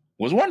late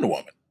was Wonder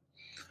Woman.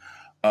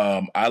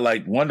 I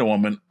liked Wonder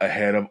Woman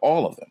ahead of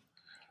all of them.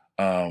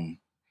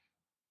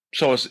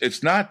 So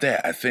it's not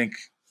that. I think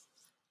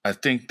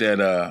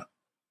that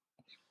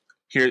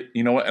here,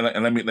 you know what?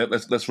 And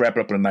let's wrap it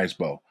up in a nice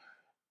bow.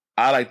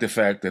 I like the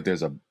fact that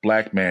there's a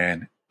black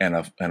man and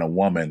a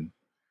woman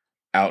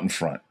out in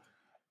front.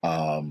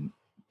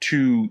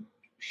 Two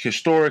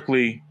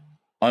historically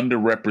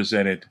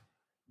underrepresented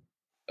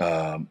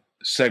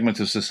segments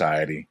of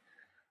society.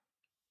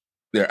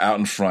 They're out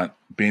in front,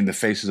 being the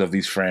faces of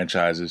these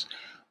franchises.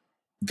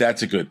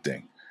 That's a good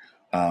thing.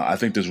 I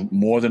think there's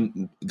more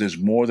than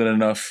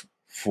enough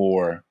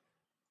for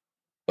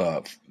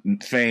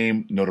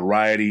fame,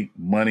 notoriety,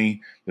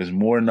 money. There's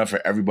more than enough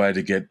for everybody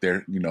to get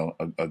their,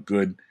 a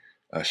good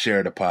share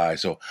of the pie.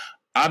 So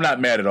I'm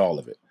not mad at all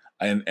of it.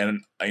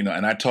 And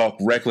I talk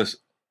reckless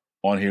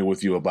on here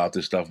with you about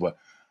this stuff, but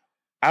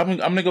I'm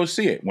gonna go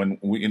see it.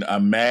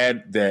 I'm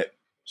mad that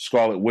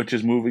Scarlet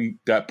Witch's movie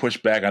got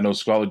pushed back. I know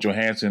Scarlett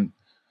Johansson,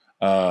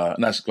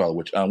 not Scarlet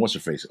Witch, what's her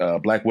face?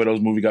 Black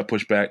Widow's movie got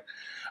pushed back.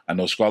 I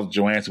know Scarlett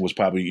Johansson was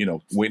probably,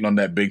 waiting on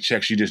that big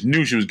check. She just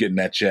knew she was getting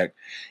that check,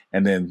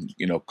 and then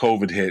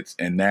COVID hits,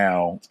 and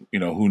now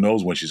who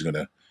knows when she's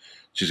gonna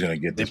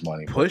get this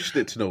money. Pushed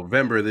it to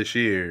November this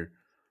year.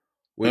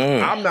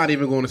 I'm not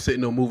even going to sit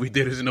in no movie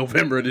theaters in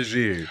November this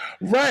year.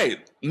 Right?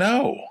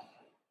 No,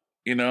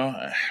 and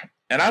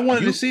I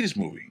wanted to see this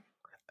movie.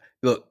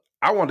 Look,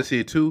 I want to see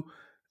it too.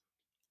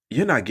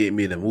 You're not getting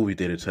me in the movie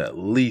theater till at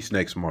least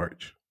next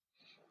March.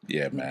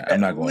 Yeah, man.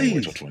 I'm not going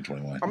until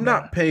 2021. I'm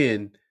not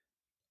paying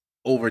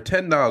over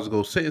 $10 to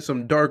go sit in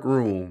some dark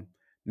room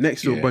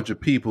next to a bunch of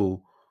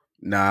people.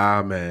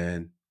 Nah,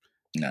 man.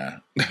 Nah,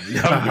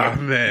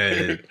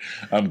 man.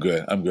 I'm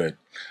good.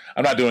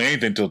 I'm not doing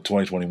anything till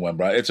 2021,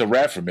 bro. It's a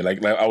wrap for me.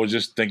 Like I was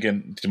just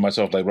thinking to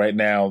myself, like right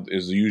now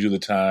is usually the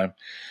time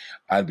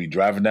I'd be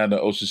driving down to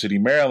Ocean City,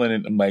 Maryland,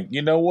 and I'm like,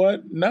 you know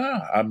what?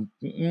 Nah,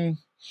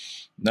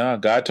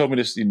 God told me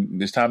this.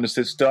 It's time to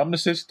sit still. I'm going to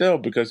sit still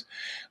because,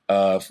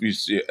 you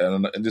see,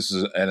 and this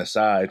is an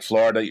aside.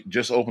 Florida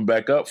just opened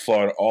back up.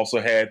 Florida also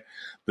had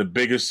the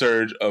biggest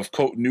surge of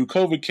new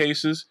COVID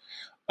cases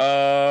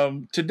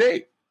to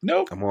date.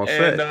 Nope. I'm all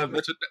set.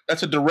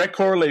 That's a direct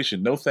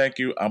correlation. No, thank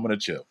you. I'm going to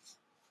chill.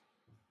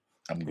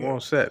 I'm all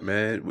set,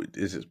 man.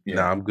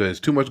 Nah, I'm good. There's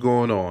too much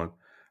going on.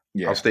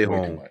 Yeah, I'll stay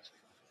home.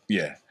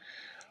 Yeah.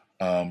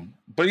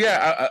 But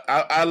yeah,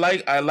 I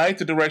like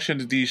the direction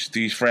that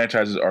these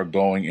franchises are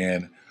going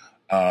in.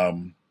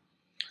 I'd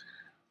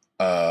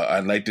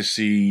like to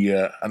see.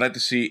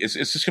 It's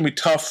just gonna be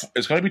tough.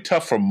 It's gonna be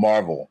tough for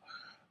Marvel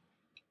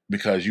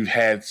because you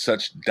had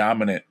such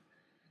dominant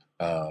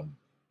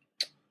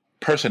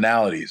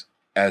personalities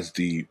as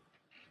the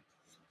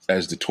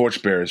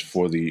torchbearers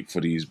for the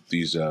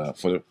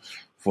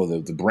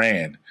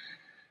brand.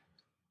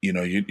 You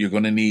know, you're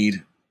gonna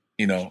need.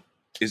 You know,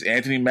 is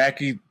Anthony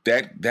Mackie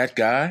that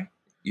guy?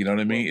 You know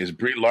what I mean? Is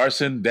Brie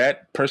Larson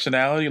that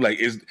personality? Like,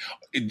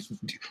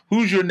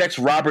 who's your next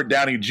Robert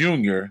Downey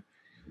Jr.?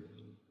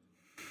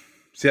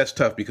 See, that's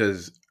tough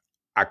because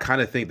I kind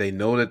of think they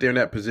know that they're in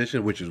that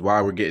position, which is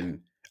why we're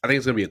getting. I think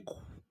it's going to be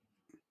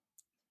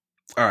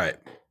all right.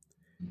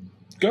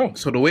 Go.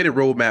 So the way the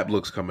roadmap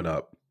looks coming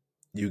up,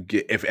 you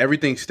get if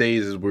everything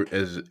stays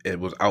as it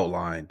was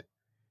outlined,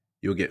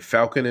 you'll get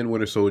Falcon and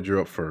Winter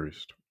Soldier up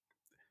first.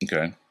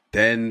 Okay.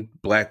 Then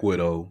Black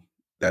Widow.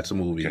 That's a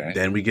movie. Okay.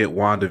 Then we get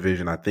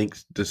WandaVision, I think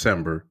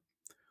December,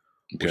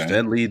 which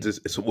then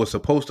was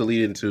supposed to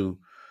lead into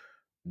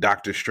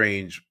Doctor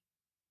Strange.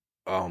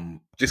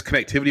 Just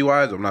connectivity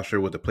wise, I'm not sure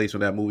what the place on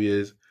that movie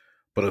is,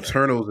 but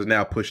Eternals is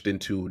now pushed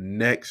into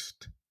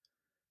next,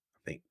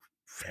 I think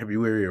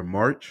February or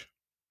March.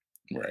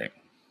 Right.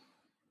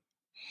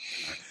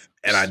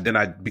 And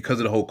I because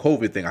of the whole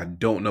COVID thing, I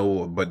don't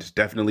know, but it's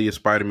definitely a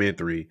Spider-Man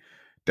 3,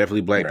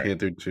 definitely Black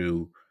Panther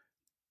 2.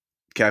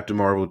 Captain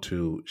Marvel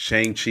 2,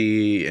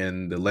 Shang-Chi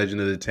and the Legend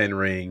of the Ten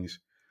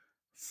Rings,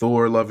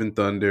 Thor, Love and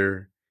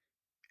Thunder,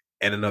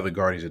 and another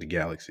Guardians of the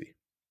Galaxy.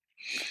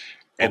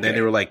 And then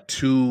there were like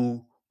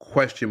 2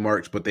 question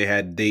marks, but they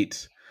had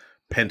dates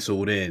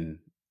penciled in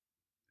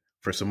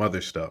for some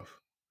other stuff.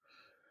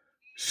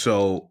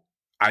 So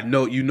I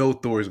know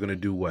Thor is going to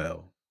do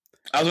well.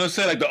 I was going to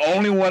say, like, the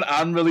only one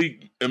I'm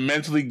really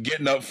immensely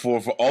getting up for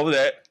all of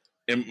that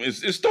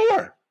is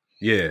Thor.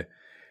 Yeah.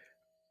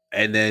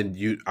 And then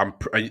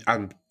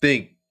I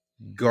think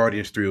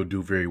Guardians 3 will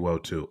do very well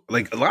too.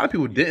 Like a lot of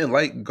people didn't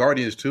like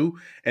Guardians 2,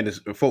 and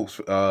folks,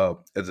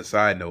 as a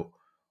side note,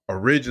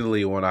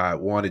 originally when I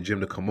wanted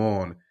Jim to come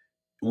on,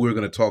 we were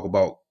going to talk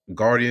about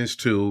Guardians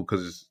 2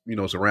 because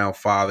it's around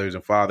fathers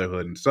and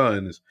fatherhood and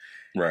sons,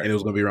 right? And it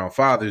was going to be around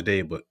Father's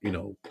Day, but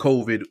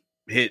COVID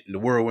hit and the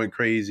world went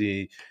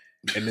crazy,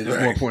 and then it's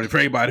more important for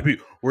everybody to be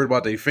worried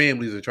about their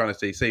families and trying to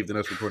stay safe than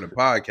us recording a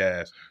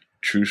podcast.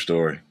 True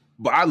story.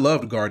 But I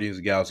loved Guardians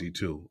of the Galaxy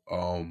too.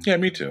 Yeah,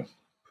 me too.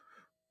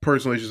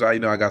 Personally, it's just I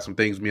got some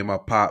things me and my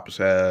pops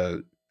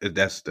had.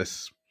 That's a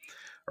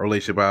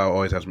relationship I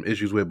always have some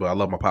issues with, but I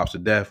love my pops to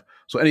death.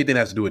 So anything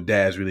that has to do with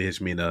dads really hits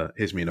me in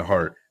the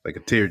heart like a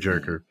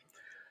tearjerker.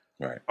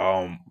 Right.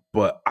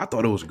 But I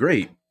thought it was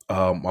great.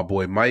 My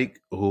boy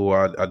Mike, who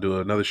I do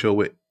another show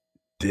with,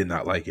 did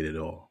not like it at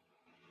all.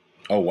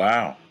 Oh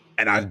wow!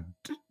 And I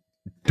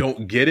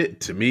don't get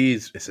it. To me,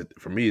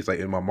 for me, it's like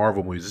in my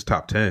Marvel movies, it's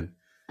top 10.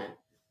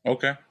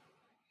 Okay.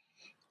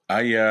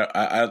 I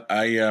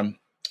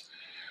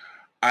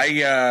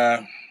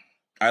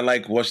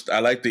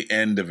like the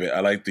end of it. I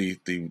like the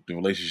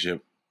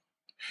relationship.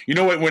 You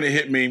know what? When it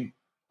hit me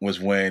was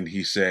when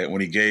he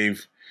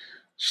gave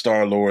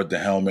Star-Lord the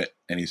helmet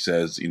and he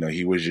says,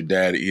 he was your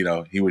daddy.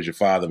 He was your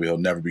father, but he'll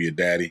never be your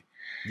daddy.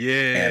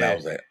 Yeah. And I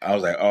was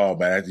like, oh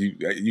man,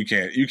 you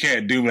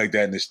can't do me like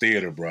that in this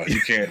theater, bro.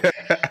 You can't.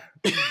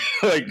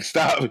 Like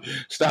stop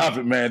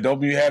it, man!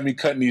 Don't have me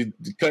cutting these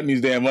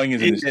damn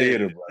onions in this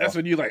theater, bro. That's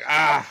when you like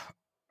I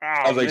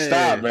was like,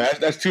 stop, man!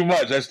 That's too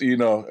much. That's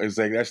it's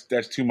like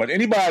that's too much.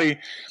 I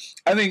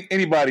think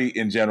anybody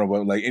in general,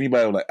 but like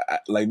anybody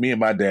like me and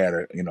my dad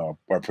are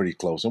pretty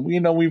close, and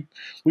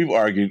we've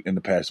argued in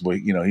the past, but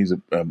he's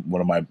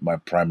one of my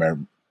primary,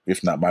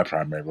 if not my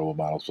primary role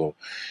model. So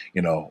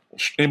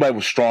anybody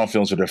with strong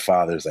feelings for their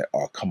father is like,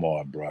 oh come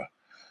on, bro.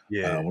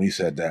 Yeah. When he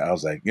said that, I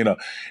was like, the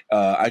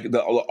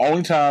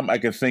only time I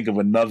can think of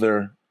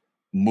another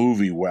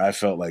movie where I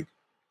felt like,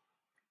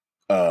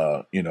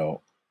 cut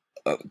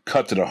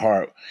to the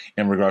heart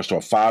in regards to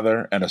a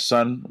father and a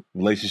son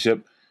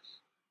relationship,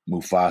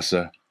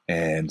 Mufasa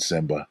and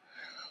Simba.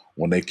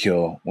 When they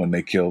kill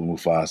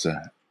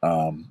Mufasa,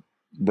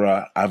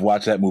 bruh, I've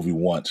watched that movie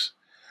once.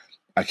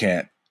 I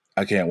can't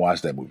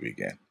watch that movie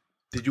again.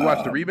 Did you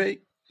watch the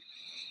remake?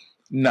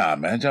 Nah,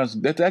 man,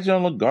 that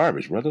don't look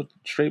garbage, brother.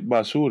 Straight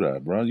basura,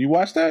 bro. You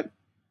watched that?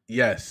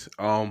 Yes.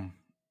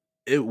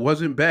 It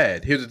wasn't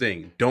bad. Here's the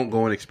thing: don't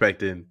go in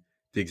expecting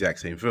the exact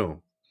same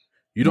film.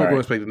 You don't go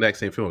expecting the exact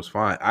same film. It's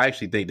fine. I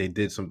actually think they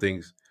did some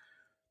things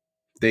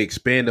they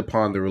expand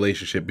upon the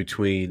relationship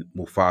between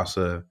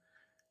Mufasa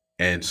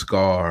and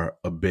Scar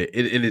a bit,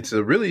 and it's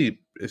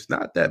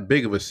not that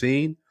big of a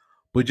scene,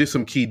 but just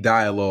some key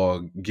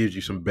dialogue gives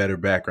you some better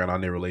background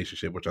on their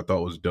relationship, which I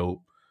thought was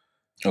dope.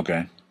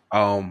 Okay.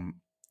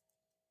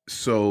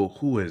 So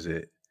who is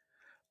it?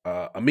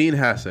 Amin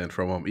Hassan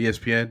from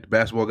ESPN, the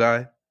basketball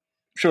guy.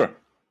 Sure.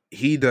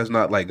 He does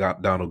not like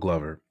Donald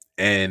Glover,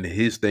 and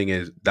his thing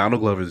is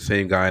Donald Glover is the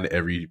same guy in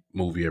every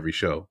movie, every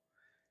show.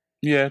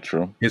 Yeah,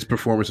 true. His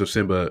performance of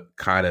Simba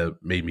kind of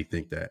made me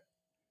think that.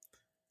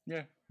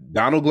 Yeah.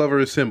 Donald Glover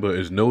as Simba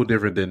is no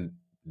different than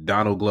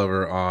Donald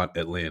Glover on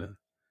Atlanta.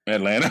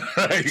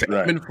 Right.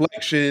 Same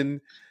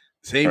inflection,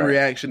 same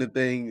reaction to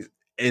things.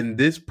 And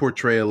this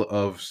portrayal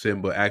of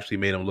Simba actually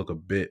made him look a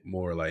bit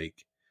more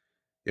like,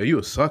 yo, you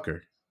a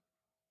sucker.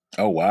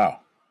 Oh, wow.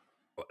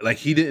 Like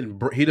he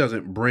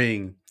doesn't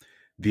bring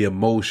the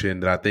emotion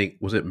that I think,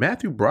 was it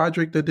Matthew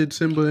Broderick that did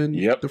Simba in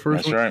the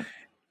first one? Right.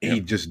 He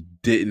just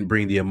didn't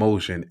bring the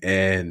emotion.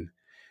 And,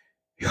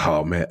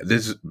 oh man,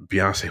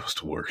 Beyonce was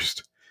the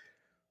worst.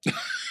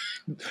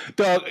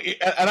 Dog,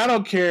 and I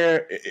don't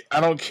care. I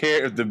don't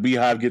care if the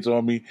Beehive gets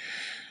on me.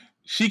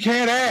 She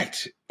can't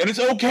act, and it's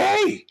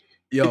okay.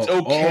 Yo, it's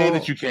okay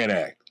that you can't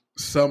act.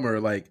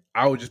 Summer, like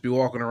I would just be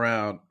walking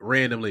around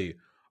randomly.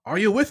 Are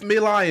you with me,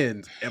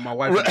 lions? And my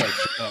wife was like,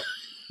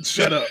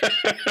 "Shut up."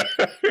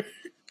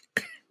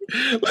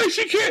 Like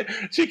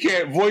she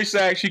can't voice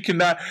act. She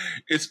cannot.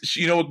 It's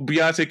you know what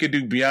Beyonce can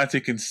do.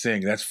 Beyonce can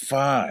sing. That's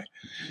fine.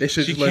 They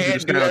should just let you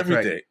do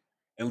everything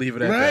and leave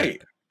it at that.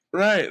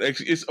 Right. Like,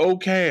 it's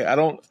okay. I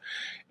don't.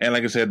 And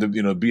like I said,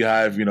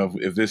 Beehive.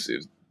 If this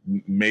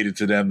made it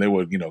to them, they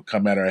would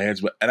come at our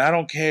heads. And I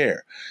don't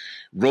care.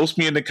 Roast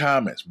me in the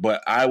comments.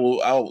 But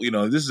I'll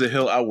this is a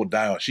hill I will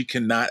die on. She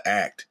cannot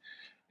act.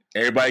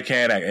 Everybody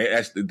can't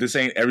act. This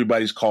ain't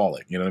everybody's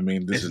calling. You know what I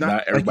mean? This is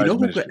not everybody's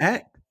ministry. Who can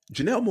act?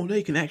 Janelle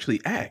Monáe can actually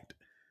act.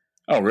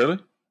 Oh, really?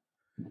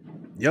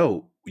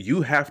 Yo,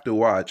 you have to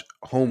watch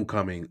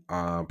Homecoming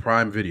on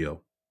Prime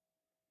Video.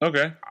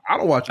 Okay. I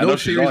don't watch no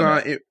series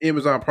on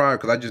Amazon Prime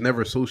because I just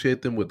never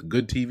associate them with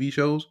good TV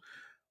shows.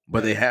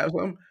 But they have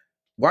some.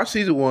 Watch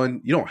season 1.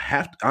 You don't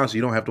have to. Honestly,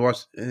 you don't have to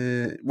watch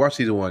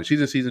season 1.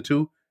 She's in season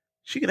 2.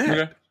 She can act.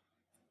 Okay.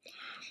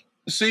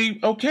 See,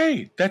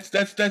 okay,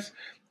 that's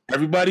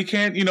everybody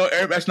can't.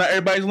 That's not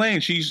everybody's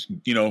lane. She's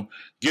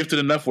gifted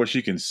enough where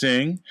she can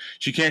sing.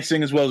 She can't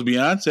sing as well as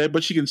Beyonce,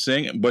 but she can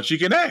sing. But she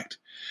can act.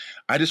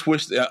 I just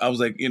wish I was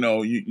like,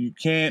 you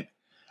can't.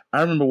 I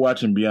remember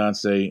watching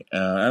Beyonce.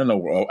 I know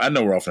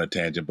we're off on a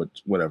tangent, but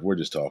whatever. We're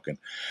just talking.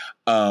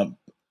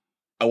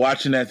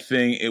 Watching that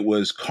thing, it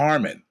was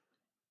Carmen,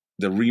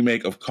 the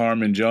remake of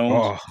Carmen Jones.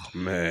 Oh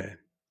man,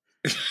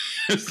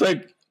 it's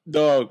like,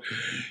 dog,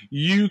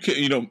 you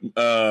can.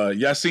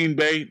 Yasin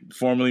Bey,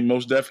 formerly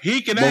Mos Def,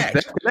 he can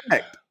act.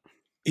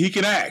 He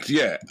can act,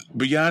 yeah.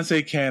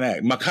 Beyonce can't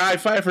act. Mekhi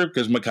Phifer,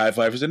 because Mekhi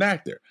Phifer's an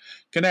actor,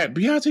 can act.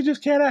 Beyonce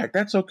just can't act.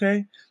 That's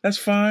okay. That's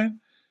fine.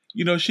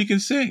 She can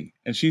sing,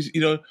 and she's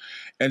damn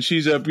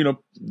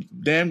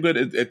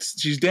good.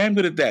 She's damn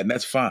good at that, and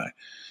that's fine.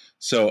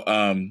 So,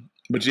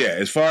 but yeah,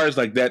 as far as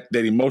like that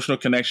emotional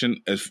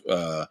connection,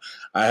 I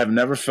have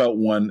never felt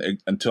one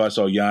until I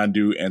saw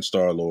Yondu and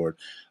Star-Lord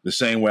the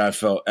same way I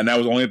felt, and that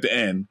was only at the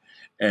end,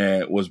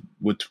 and it was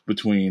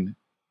between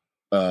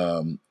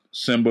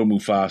Simba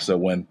Mufasa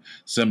when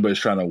Simba is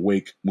trying to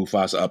wake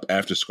Mufasa up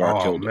after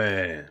Scar killed him. Oh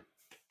man.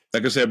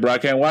 Like I said, bro, I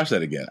can't watch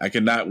that again. I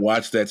cannot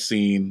watch that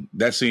scene.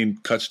 That scene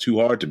cuts too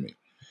hard to me.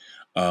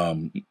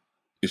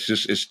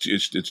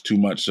 It's too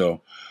much.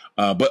 So,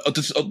 but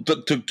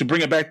to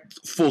bring it back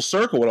full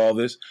circle with all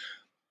this,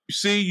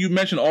 see, you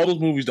mentioned all those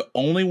movies. The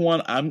only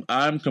one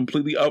I'm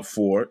completely up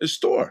for is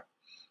Thor.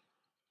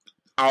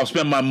 I'll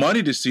spend my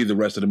money to see the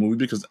rest of the movie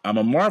because I'm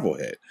a Marvel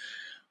head.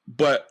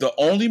 But the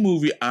only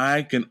movie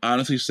I can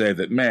honestly say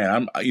that,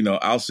 man,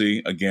 I'll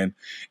see again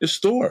is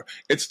Thor.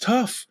 It's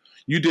tough.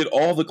 You did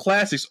all the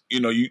classics,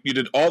 you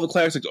did all the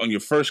classics on your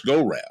first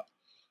go round.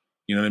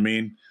 You know what I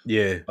mean?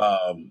 Yeah.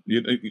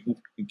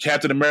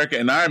 Captain America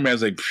and Iron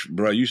Man's like,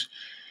 bro,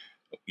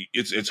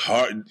 it's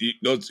hard.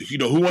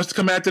 Who wants to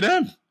come after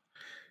them?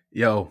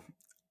 Yo,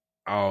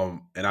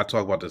 and I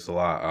talk about this a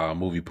lot.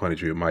 Movie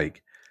Punditry with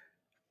Mike.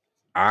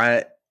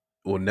 I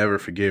will never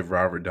forgive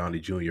Robert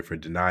Downey Jr. for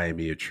denying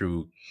me a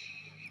true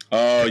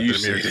Captain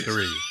America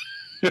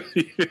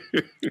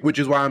 3, which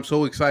is why I'm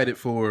so excited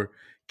for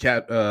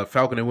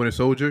Falcon and Winter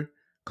Soldier,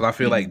 because I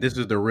feel like this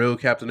is the real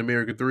Captain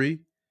America 3.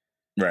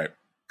 Right.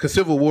 Because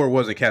Civil War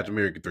wasn't Captain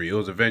America 3. It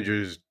was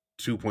Avengers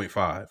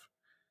 2.5.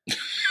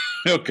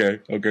 Okay,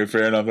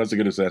 fair enough. That's a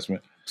good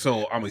assessment.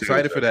 So I'm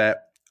excited for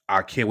that.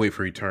 I can't wait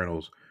for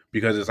Eternals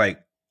because it's like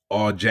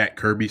all Jack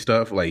Kirby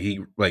stuff. Like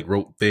he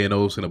wrote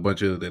Thanos and a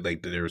bunch of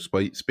their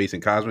space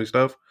and cosmic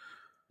stuff.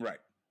 Right.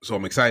 So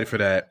I'm excited for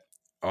that.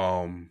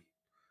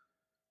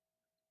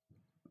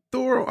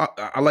 Thor,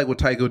 I like what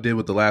Taika did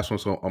with the last one,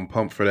 so I'm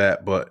pumped for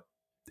that. But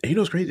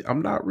what's crazy?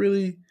 I'm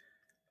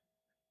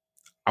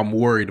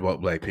worried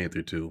about Black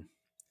Panther 2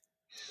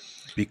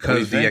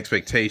 because the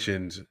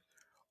expectations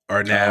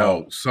are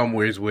now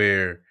somewheres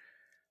where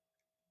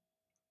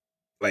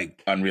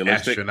like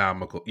unrealistic,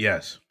 astronomical.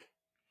 Yes,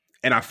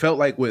 and I felt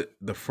like with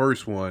the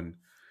first one,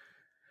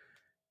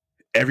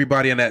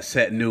 everybody on that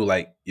set knew,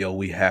 like, yo,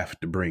 we have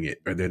to bring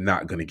it, or they're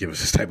not going to give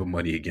us this type of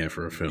money again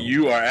for a film.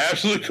 You are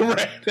absolutely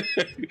correct.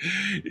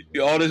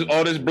 all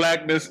this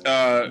blackness,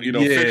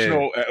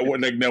 fictional.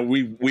 Like, no,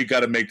 we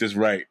got to make this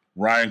right.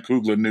 Ryan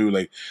Coogler knew,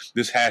 like,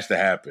 this has to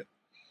happen.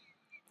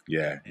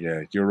 Yeah,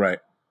 you're right.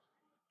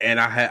 And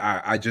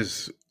I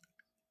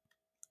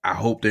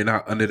hope they're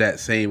not under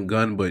that same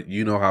gun, but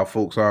you know how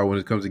folks are when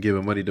it comes to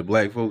giving money to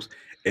black folks.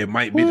 It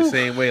might be the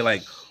same way.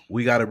 Like,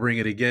 we got to bring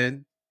it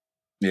again.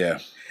 Yeah.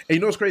 And you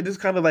know what's great? This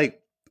is kind of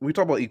like, we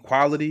talk about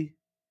equality.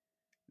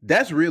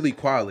 That's real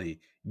equality.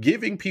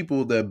 Giving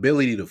people the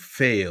ability to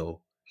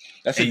fail.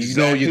 That's and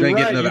exactly you're going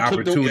to right. get another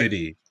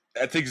opportunity.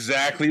 That's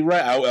exactly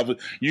right.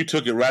 You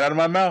took it right out of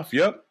my mouth.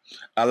 Yep.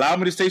 Allow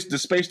me to take the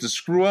space to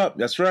screw up.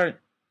 That's right.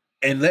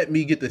 And let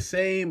me get the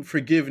same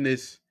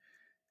forgiveness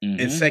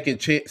and second,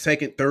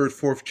 third,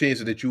 fourth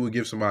chances that you would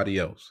give somebody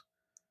else.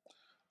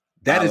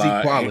 That is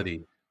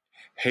equality.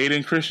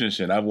 Hayden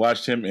Christensen. I've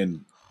watched him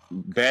in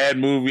bad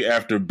movie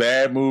after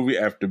bad movie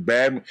after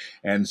bad,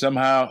 and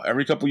somehow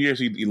every couple of years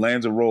he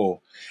lands a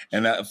role.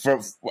 And I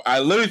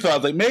literally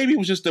thought, like, maybe it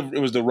was just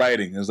it was the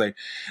writing. It was like,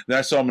 then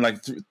I saw him in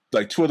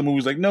like two other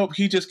movies. Like, nope,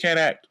 he just can't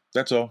act.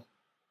 That's all.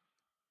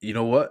 You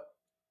know what?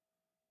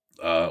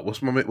 What's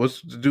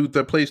the dude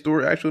that plays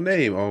Thor actual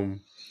name?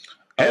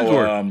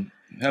 Hemsworth.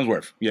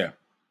 Hemsworth. Yeah.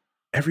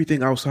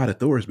 Everything outside of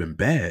Thor has been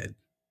bad.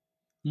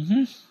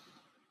 Mm-hmm.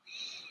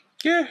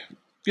 Yeah.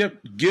 Yep.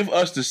 Give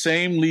us the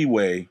same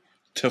leeway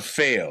to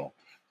fail,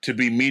 to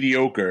be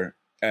mediocre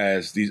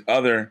as these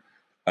other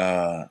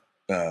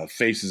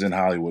faces in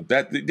Hollywood.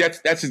 That's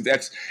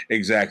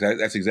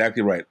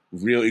exactly right.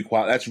 Real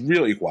equality. That's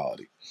real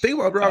equality. Think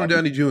about Robert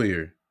Downey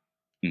Jr.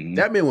 Mm-hmm.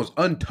 That man was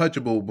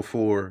untouchable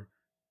before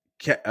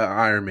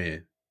Iron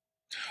Man.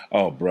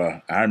 Oh,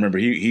 bruh. I remember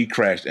he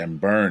crashed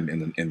and burned in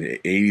the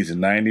 80s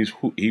and 90s.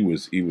 He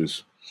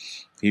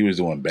was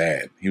doing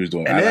bad. He was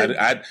doing. I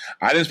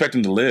didn't expect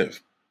him to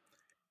live.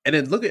 And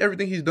then look at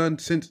everything he's done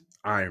since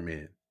Iron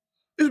Man.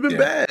 It's been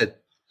bad.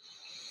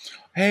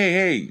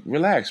 Hey,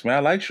 relax, man. I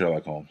like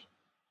Sherlock Holmes.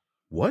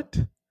 What?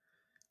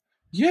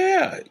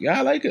 Yeah,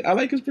 I like it. I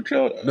like his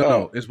portrayal.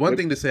 No. It's one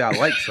thing to say I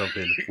like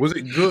something. Was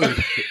it good?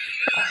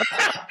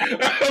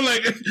 I'm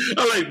like.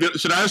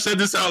 Should I have said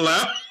this out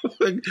loud?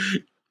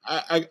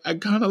 I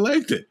kind of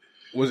liked it.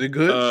 Was it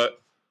good?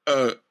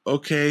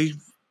 Okay.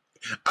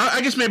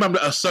 I guess maybe I'm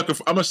a sucker.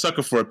 I'm a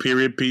sucker for a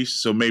period piece,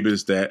 so maybe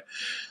it's that.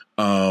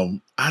 I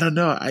don't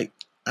know. I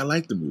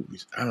like the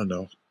movies. I don't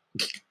know.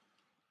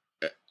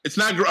 It's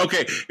not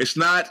okay. It's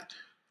not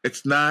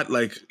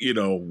like,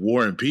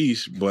 War and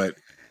Peace, but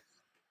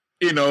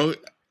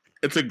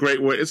it's a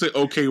great way. It's an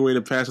okay way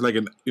to pass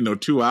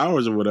 2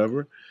 hours or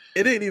whatever.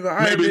 It ain't even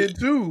Iron Man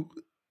 2.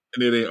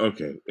 And it ain't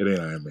okay. It ain't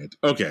Iron Man.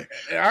 Okay.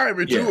 Iron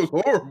Man 2 was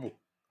horrible.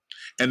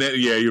 And then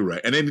you're right.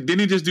 And then didn't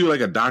he just do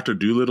like a Dr.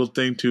 Dolittle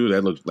thing too?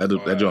 That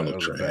don't look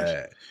trash.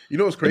 Bad. You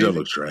know what's crazy? That don't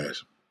look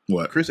trash.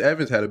 What? Chris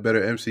Evans had a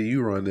better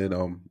MCU run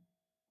than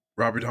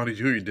Robert Downey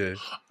Jr. did.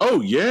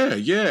 Oh yeah.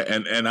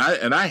 And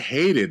I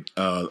hated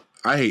I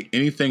hate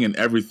anything and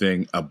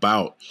everything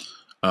about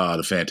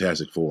the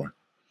Fantastic Four.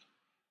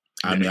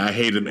 I mean, I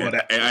hated them.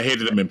 I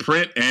hated them in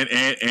print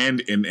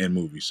and in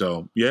movies.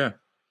 So yeah.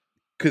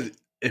 Because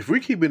if we're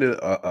keeping it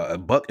a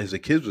buck, as the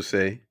kids would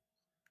say,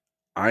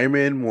 Iron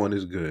Man 1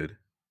 is good.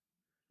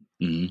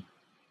 Mm-hmm.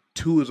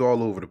 2 is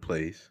all over the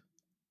place.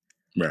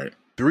 Right.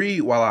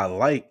 3, while I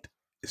liked,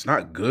 it's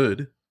not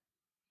good.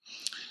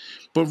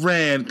 But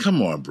Rand,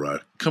 come on, bro.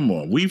 Come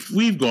on.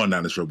 We've gone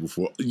down this road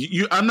before.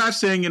 I'm not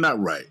saying you're not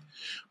right,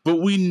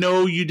 but we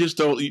know you just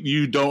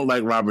don't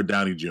like Robert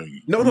Downey Jr.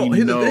 No.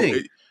 Here's the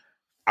thing.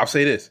 I'll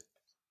say this: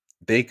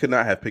 they could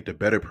not have picked a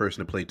better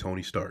person to play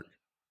Tony Stark.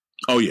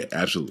 Oh yeah,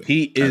 absolutely.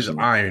 He is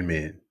Iron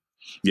Man.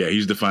 Yeah,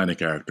 he's defining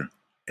character.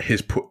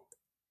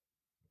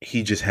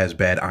 He just has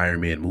bad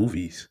Iron Man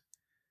movies.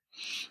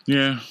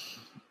 Yeah,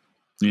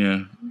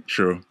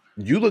 true.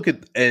 You look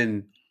at,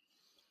 and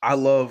I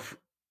love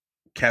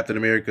Captain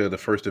America: The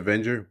First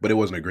Avenger, but it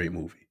wasn't a great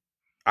movie.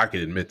 I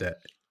can admit that.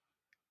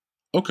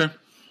 Okay.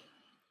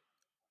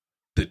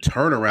 The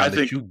turnaround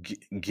that you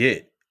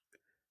get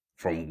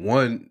from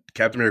one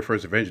Captain America: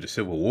 First Avenger to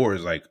Civil War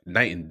is like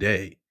night and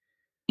day.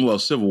 Well,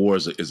 Civil War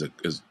is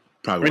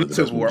probably one of the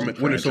best movies in the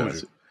Winter franchise.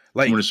 Soldier.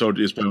 Winter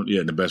Soldier is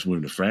probably the best movie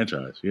in the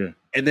franchise. Yeah.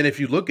 And then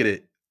if you look at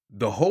it,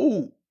 the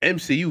whole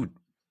MCU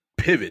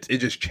pivots. It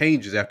just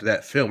changes after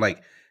that film.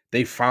 Like,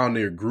 they found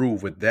their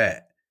groove with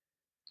that.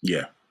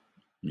 Yeah.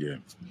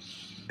 And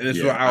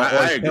that's what I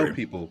always tell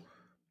people.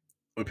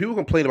 When people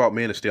complain about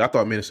Man of Steel, I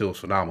thought Man of Steel was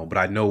phenomenal, but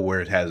I know where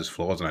it has its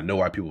flaws, and I know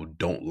why people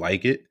don't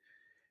like it.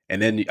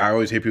 And then I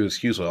always hear people's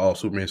excuse like, "Oh,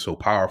 Superman's so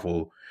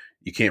powerful,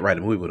 you can't write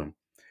a movie with him."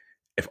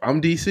 If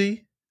I'm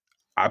DC,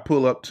 I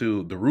pull up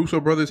to the Russo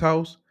brothers'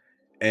 house,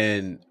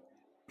 and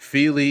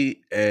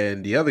Feely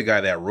and the other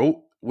guy that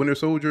wrote Winter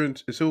Soldier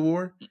and Civil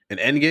War and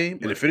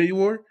Endgame and Infinity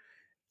War,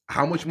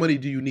 how much money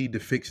do you need to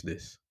fix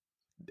this?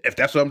 If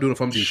that's what I'm doing,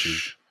 if I'm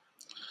DC.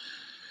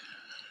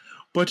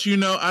 But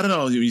I don't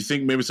know. You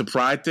think maybe it's a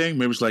pride thing?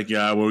 Maybe it's like,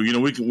 yeah, well, we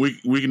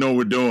can know what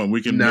we're doing.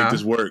 We can make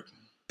this work.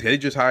 They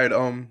just hired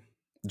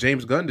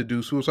James Gunn to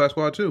do Suicide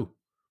Squad 2.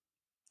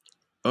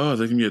 Oh,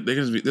 there's gonna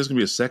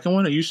be a second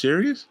one? Are you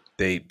serious?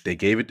 They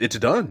gave it. It's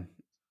done.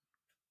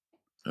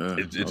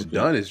 It's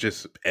done. It's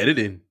just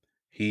editing.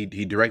 He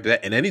directed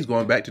that, and then he's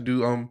going back to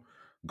do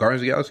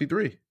Guardians of the Galaxy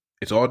 3.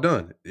 It's all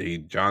done.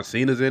 John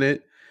Cena's in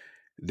it.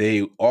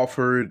 They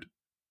offered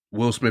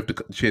Will Smith the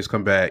chance to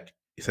come back.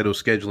 He said it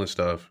was scheduling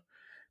stuff.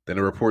 Then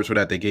the reports were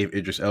that they gave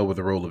Idris Elba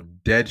the role of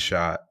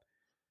Deadshot,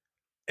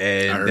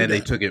 and then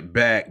they took it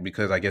back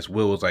because I guess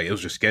Will was like, it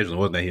was just scheduling. It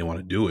wasn't that he didn't want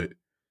to do it.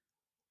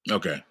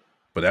 Okay.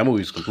 But that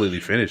movie's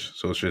completely finished,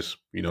 so it's just,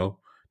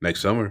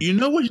 next summer. You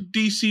know what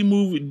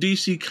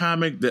DC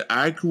comic that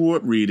I grew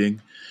up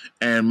reading,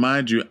 and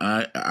mind you,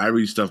 I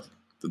read stuff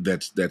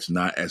that's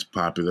not as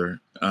popular,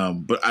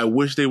 but I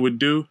wish they would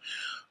do.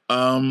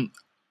 I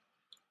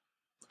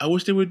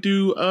wish they would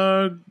do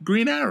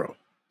Green Arrow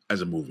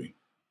as a movie.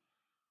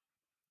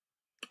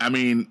 I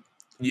mean,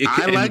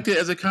 I liked it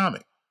as a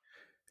comic.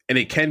 And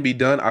it can be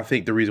done. I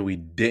think the reason we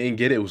didn't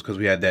get it was because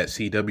we had that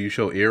CW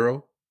show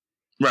Arrow.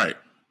 Right.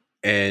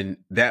 And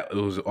that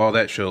was all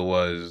that show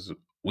was,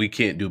 we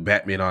can't do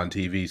Batman on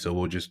TV, so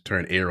we'll just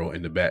turn Arrow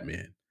into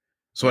Batman.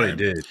 That's what they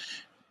did.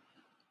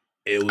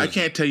 I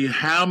can't tell you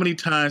how many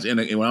times, and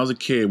when I was a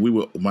kid,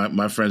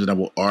 my friends and I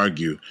will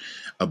argue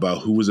about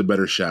who was a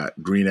better shot,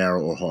 Green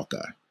Arrow or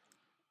Hawkeye.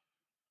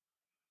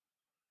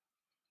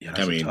 Yeah,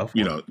 I mean,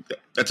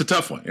 that's a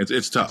tough one.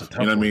 It's tough. You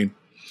know what I mean?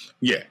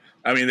 Yeah.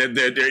 I mean,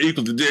 they're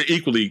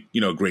equally,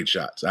 great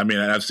shots. I mean,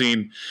 I've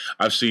seen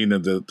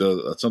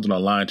the something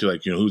online too,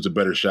 like, who's the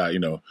better shot,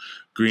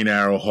 Green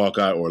Arrow,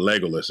 Hawkeye, or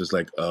Legolas. It's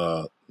like,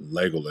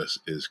 Legolas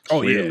is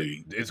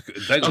clearly. Oh, yeah. It's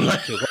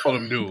Legolas kills all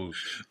them dudes.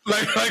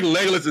 Like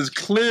Legolas is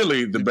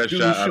clearly the best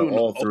shot out of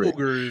all three.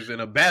 Ogres in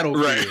a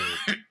battlefield.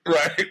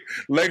 Right.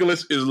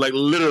 Legolas is like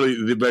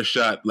literally the best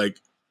shot, like,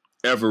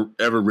 ever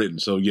written.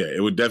 So yeah,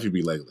 it would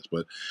definitely be Legolas.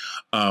 But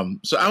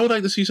so I would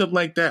like to see something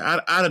like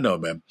that. I don't know,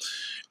 man.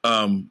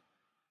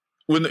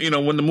 When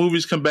the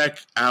movies come back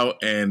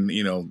out and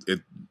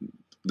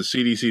the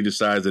CDC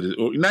decides that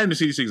not even the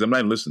CDC, because I'm not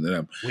even listening to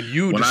them.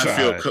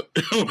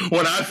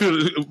 When I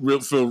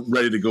feel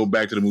ready to go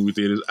back to the movie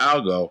theaters,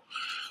 I'll go.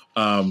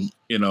 And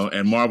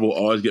Marvel will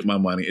always get my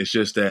money. It's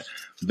just that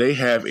they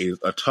have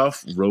a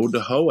tough road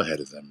to hoe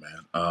ahead of them,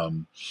 man.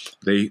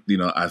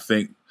 I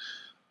think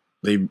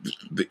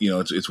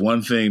it's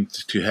one thing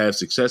to have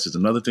success. It's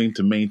another thing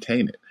to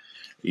maintain it.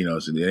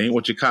 So it ain't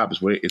what you cop,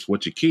 it's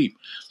what you keep.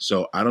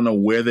 So I don't know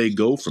where they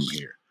go from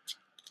here.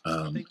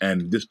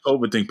 And this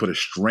COVID thing put a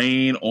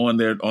strain on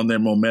their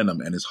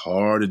momentum, and it's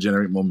hard to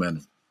generate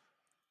momentum.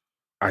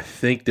 I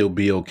think they'll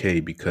be okay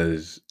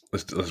because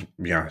let's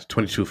be honest,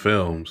 22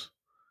 films.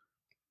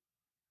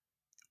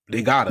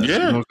 They got us. Yeah. You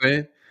know what I'm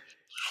saying?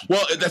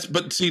 Well,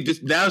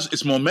 now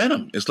it's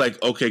momentum. It's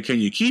like, okay, can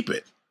you keep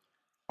it?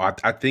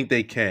 I think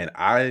they can.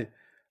 I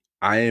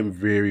am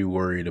very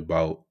worried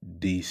about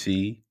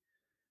DC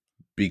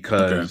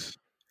because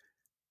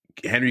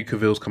Henry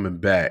Cavill's coming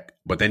back,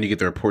 but then you get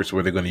the reports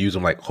where they're going to use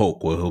him like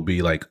Hulk, where he'll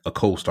be like a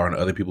co-star in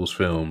other people's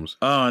films.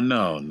 Oh,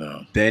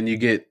 no. Then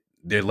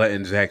they're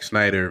letting Zack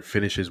Snyder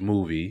finish his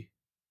movie,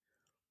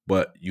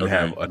 but you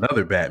have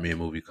another Batman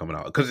movie coming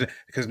out.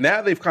 Because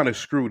now they've kind of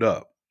screwed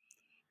up.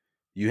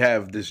 You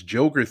have this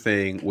Joker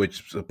thing,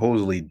 which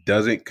supposedly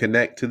doesn't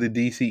connect to the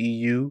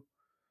DCEU.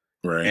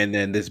 Right. And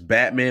then this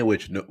Batman,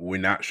 which we're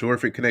not sure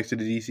if it connects to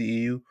the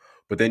DCEU.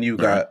 But then you've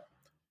got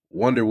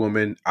Wonder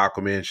Woman,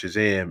 Aquaman,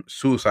 Shazam,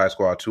 Suicide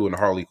Squad 2, and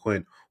Harley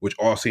Quinn, which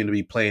all seem to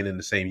be playing in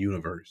the same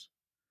universe.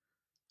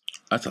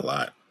 That's a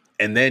lot.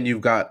 And then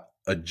you've got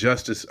a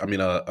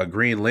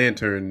Green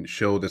Lantern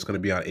show that's going to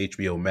be on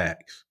HBO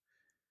Max.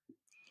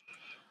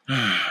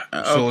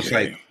 So it's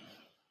like,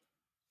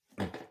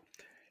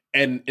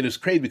 and it was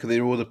crazy because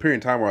there was a period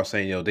in time where I was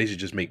saying, they should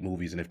just make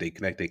movies, and if they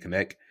connect, they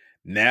connect.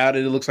 Now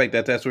that it looks like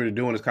that's what they're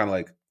doing, it's kind of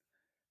like,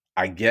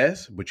 I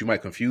guess, but you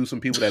might confuse some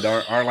people that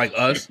aren't like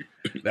us,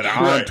 that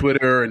are on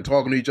Twitter and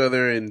talking to each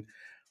other, and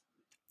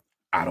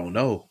I don't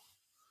know.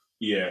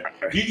 Yeah,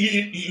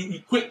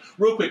 you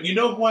real quick. You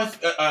know what?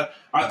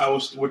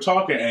 We're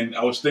talking, and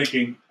I was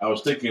thinking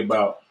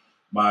about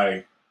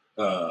my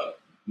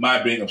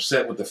being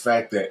upset with the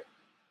fact that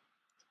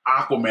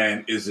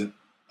Aquaman isn't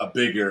a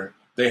bigger.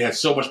 They had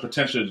so much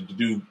potential to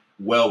do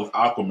well with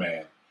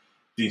Aquaman,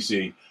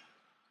 DC.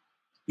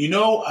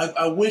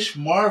 I wish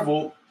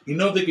Marvel.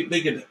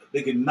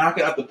 They could knock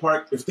it out the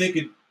park if they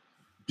could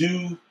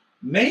do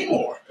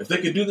Namor. If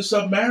they could do the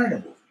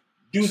Submariner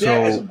movie,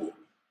 that as a movie.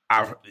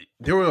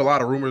 There were a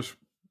lot of rumors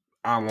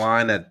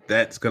online that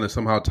that's going to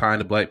somehow tie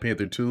into Black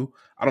Panther 2.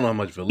 I don't know how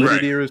much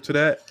validity there is to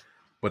that,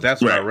 but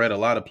that's what I read a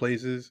lot of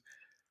places.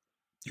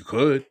 You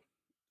could.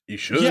 You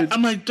should. Yeah,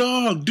 I'm like,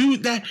 dog, do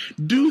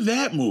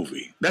that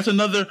movie. That's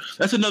another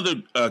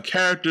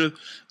character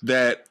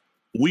that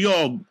we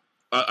all.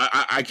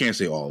 I can't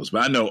say all of us,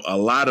 but I know a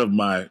lot of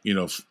my,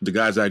 the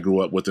guys I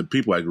grew up with, the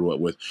people I grew up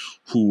with,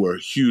 who were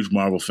huge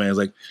Marvel fans.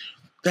 Like,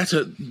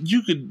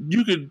 you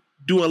could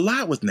do a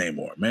lot with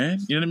Namor, man.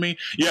 You know what I mean?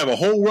 You have a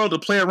whole world to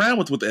play around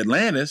with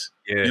Atlantis.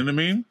 Yeah. You know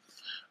what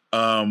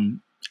I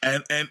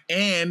mean?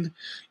 And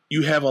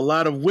you have a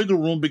lot of wiggle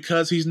room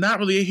because he's not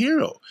really a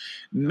hero.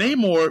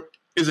 Namor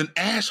is an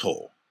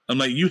asshole. I'm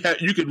like, you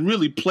could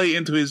really play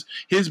into his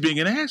being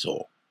an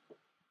asshole.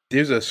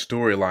 There's a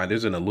storyline.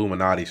 There's an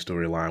Illuminati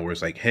storyline where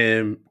it's like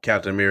him,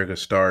 Captain America,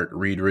 Stark,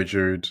 Reed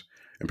Richards,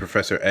 and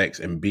Professor X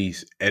and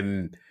Beast,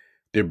 and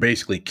they're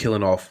basically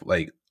killing off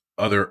like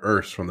other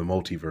Earths from the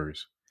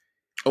multiverse.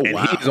 Oh, and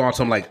wow. He's on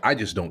some like, I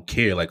just don't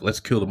care. Like, let's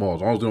kill them all.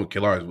 As long as they don't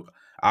kill ours,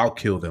 I'll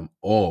kill them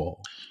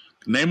all.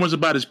 Namor's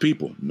about his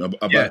people.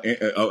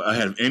 I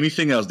have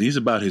anything else. He's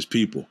about his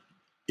people.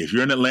 If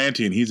you're an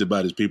Atlantean, he's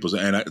about his people.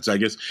 And so I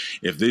guess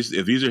if these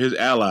are his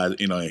allies,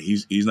 you know,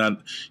 he's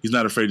not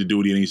afraid to do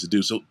what he needs to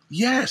do. So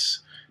yes,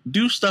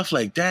 do stuff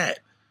like that.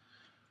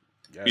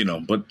 Yeah. You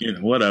know, but you know,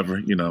 whatever.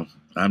 You know,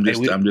 I'm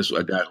just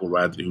a guy who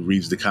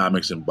reads the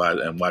comics and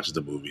watches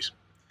the movies.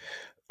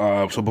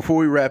 So before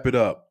we wrap it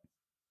up,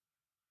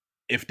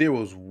 if there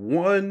was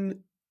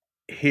one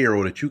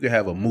hero that you could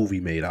have a movie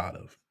made out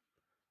of,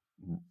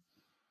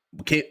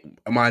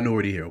 a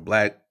minority hero,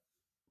 Black,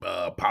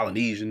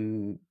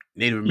 Polynesian,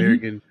 Native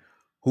American,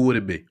 who would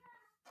it be?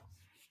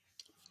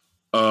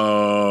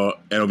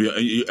 It'll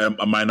be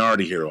a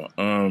minority hero.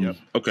 Yep.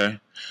 Okay.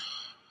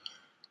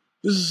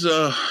 This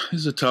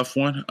is a tough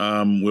one.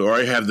 We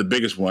already have the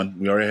biggest one.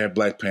 We already have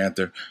Black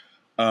Panther.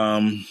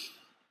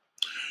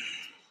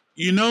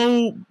 You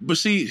know, but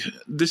see,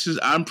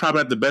 I'm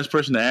probably not the best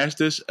person to ask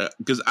this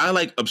because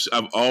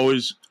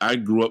I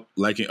grew up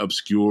liking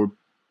obscure.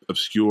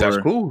 That's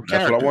cool. Characters.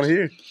 That's what I want to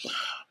hear.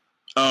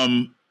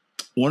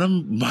 One of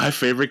my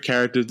favorite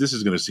characters, this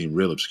is going to seem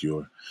real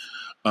obscure.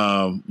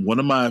 One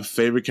of my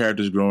favorite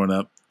characters growing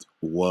up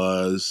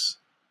was,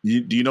 do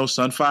you know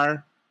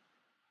Sunfire?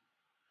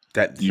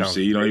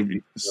 Sunfire.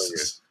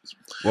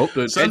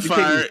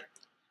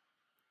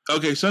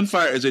 Okay,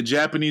 Sunfire is a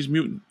Japanese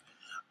mutant.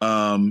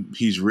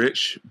 He's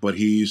rich, but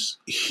he's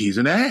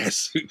an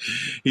ass.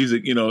 He's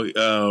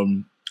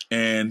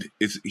and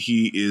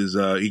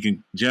he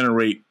can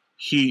generate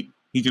heat.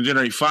 He can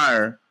generate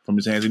fire from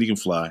his hands, and he can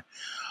fly.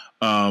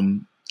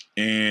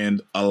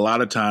 And a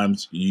lot of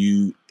times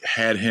you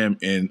had him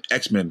in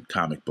X-Men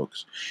comic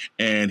books,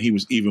 and he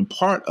was even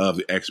part of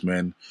the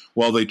X-Men.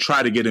 Well, they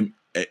tried to get him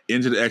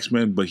into the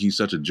X-Men, but he's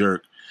such a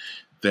jerk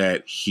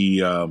that he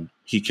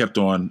kept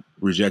on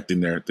rejecting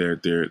their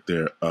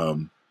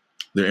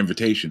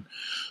invitation.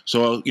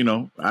 So, you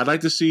know, I'd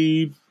like to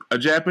see a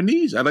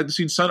Japanese. I'd like to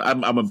see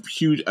I'm a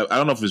huge. I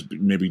don't know if it's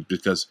maybe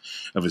because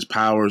of his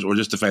powers or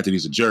just the fact that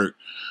he's a jerk,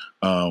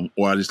 or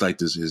I just like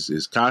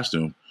his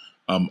costume.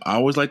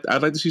 I'd like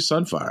to see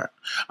Sunfire.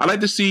 I'd like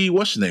to see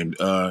what's his name.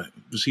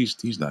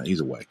 He's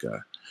a white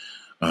guy.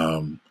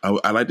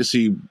 I like to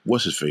see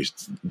what's his face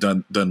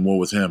done more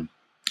with him.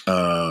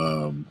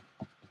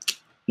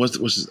 What's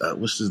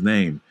his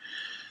name?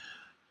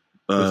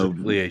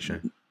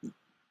 Affiliation.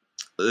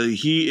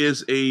 He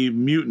is a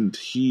mutant.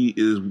 He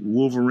is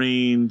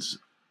Wolverine's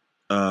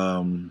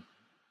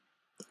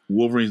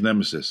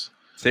nemesis.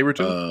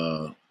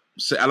 Sabretooth?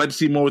 I like to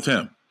see more with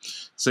him.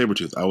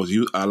 Sabretooth.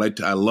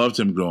 I loved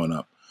him growing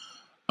up.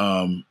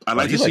 I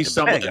like to see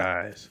some bad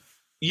guys.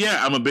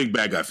 Yeah, I'm a big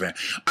bad guy fan.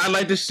 I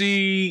like to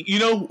see,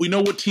 we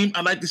know what team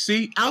I like to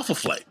see? Alpha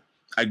Flight.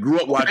 I grew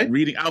up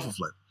reading Alpha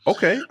Flight.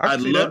 Okay.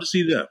 I'd love to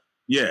see them.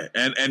 Yeah.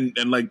 And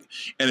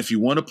if you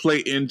want to play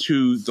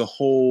into the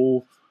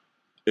whole,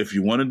 if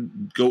you want to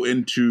go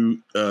into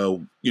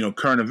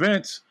current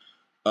events,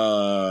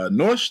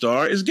 North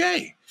Star is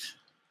gay.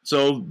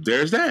 So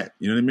there's that.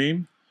 You know what I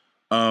mean?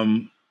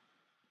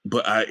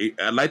 But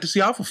I'd like to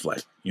see Alpha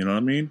Flight. You know what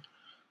I mean?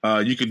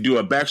 You could do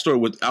a backstory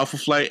with Alpha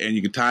Flight, and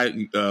you could tie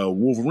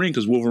Wolverine,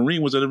 because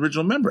Wolverine was an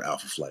original member of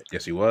Alpha Flight.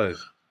 Yes, he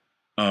was.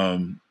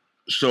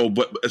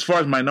 But as far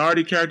as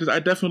minority characters, I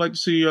definitely like to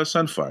see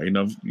Sunfire.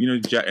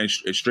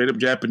 Straight up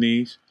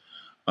Japanese.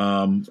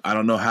 I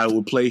don't know how it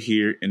would play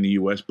here in the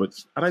U.S., but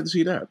I'd like to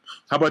see that.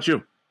 How about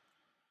you?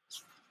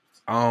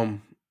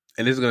 And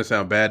this is gonna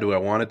sound bad. Do I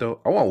want it though?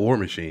 I want War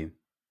Machine.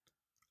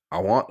 I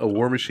want a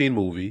War Machine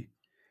movie.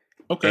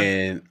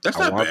 Okay, and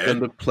I want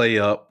them to play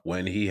up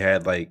when he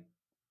had like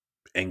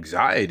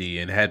anxiety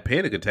and had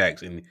panic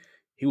attacks, and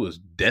he was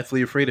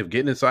deathly afraid of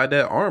getting inside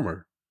that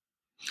armor.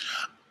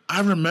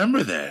 I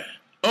remember that.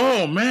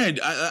 Oh man,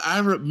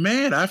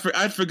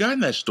 I'd forgotten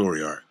that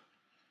story arc.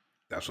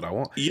 That's what I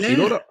want. Yeah, you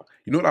know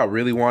what I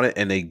really wanted,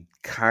 and they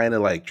kind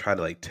of like try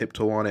to like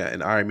tiptoe on it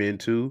in Iron Man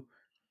 2.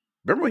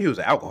 Remember when he was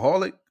an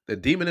alcoholic, the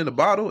demon in the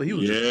bottle? He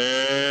was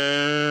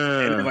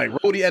and like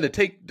Rhodey had to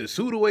take the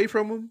suit away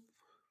from him.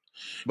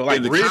 But like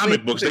in the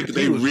comic books,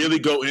 they really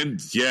go in.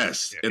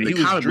 Yes, in the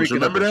comic books,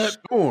 remember that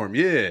storm?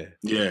 Yeah.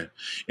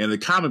 In the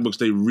comic books,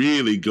 they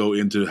really go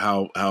into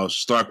how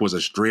Stark was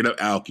a straight up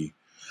alky.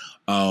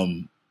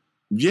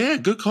 Yeah,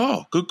 good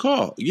call.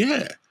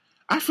 Yeah,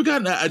 I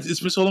forgot. It's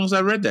been so long since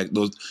I read that.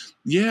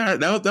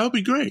 That would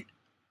be great.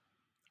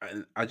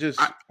 That's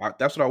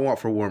what I want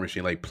for War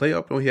Machine. Like, play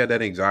up when he had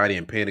that anxiety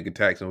and panic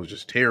attacks and was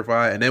just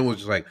terrified, and then was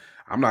just like,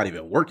 I'm not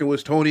even working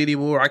with Tony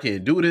anymore. I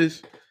can't do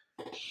this.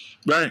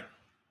 Right.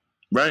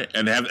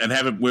 And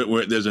have it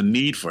where there's a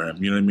need for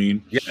him. You know what I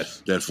mean?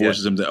 Yes. That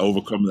forces him to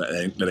overcome that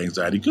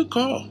anxiety. Good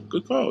call.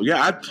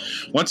 Yeah.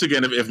 Once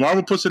again, if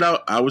Marvel puts it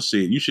out, I would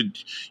see it. You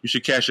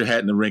should cash your hat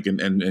in the ring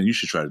and you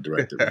should try to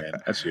direct it, man.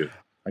 That's you.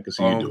 I can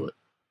see you do it.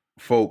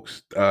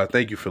 Folks,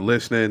 thank you for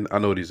listening. I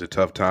know these are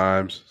tough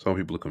times. Some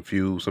people are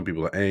confused. Some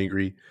people are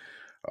angry.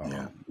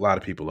 A lot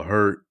of people are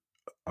hurt.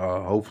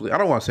 Hopefully, I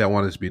don't want to say I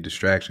want this to be a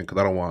distraction because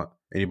I don't want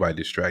anybody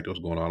distracted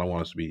what's going on. I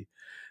want us to be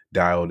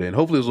dialed in.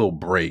 Hopefully, there's a little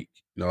break,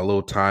 a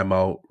little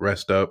timeout,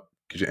 rest up,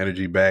 get your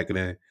energy back, and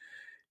then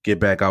get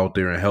back out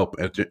there and help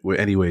with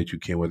any way that you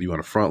can, whether you're on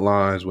the front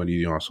lines, whether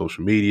you're on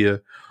social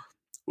media,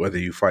 whether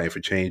you're fighting for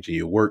change in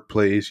your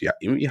workplace,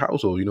 even your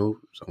household.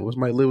 Some of us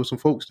might live with some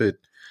folks that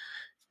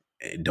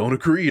don't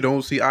agree,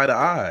 don't see eye to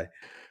eye.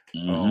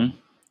 Mm-hmm.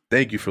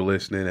 Thank you for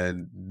listening,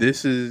 and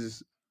this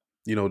is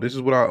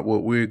what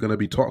we're going to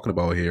be talking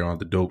about here on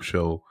the Dope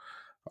Show.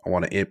 I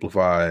want to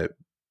amplify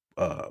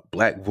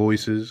Black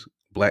voices,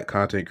 Black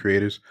content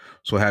creators.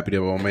 So happy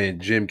that my man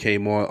Jim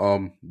came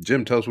on.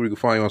 Jim, tell us where we can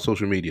find you on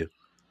social media.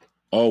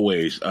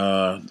 Always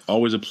a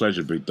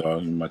pleasure, big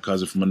dog. My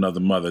cousin from another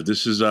mother.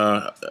 This is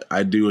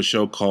I do a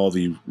show called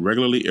the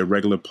Regularly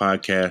Irregular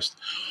Podcast.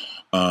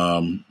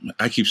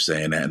 I keep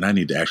saying that, and I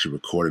need to actually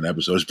record an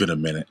episode. It's been a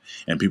minute,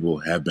 and people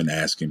have been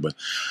asking. But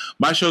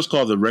my show's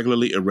called the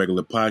Regularly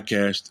Irregular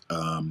Podcast.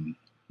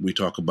 We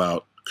talk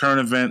about current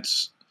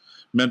events,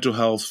 mental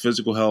health,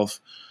 physical health,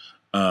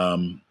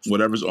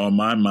 whatever's on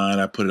my mind.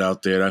 I put it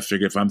out there. And I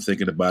figure if I'm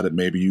thinking about it,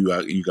 maybe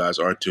you guys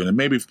are too, and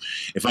maybe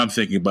if I'm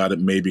thinking about it,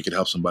 maybe it could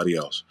help somebody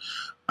else.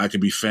 I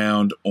can be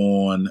found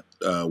on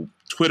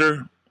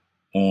Twitter,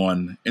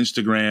 on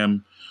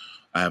Instagram.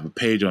 I have a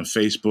page on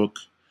Facebook.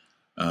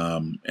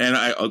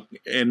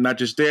 And not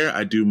just there,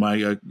 I do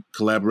my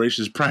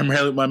collaborations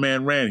primarily with my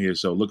man Rand here.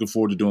 So looking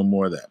forward to doing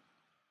more of that.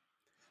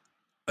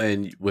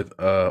 And with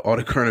all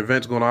the current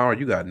events going on,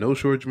 you got no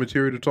shortage of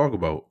material to talk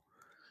about.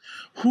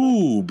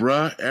 Whoo,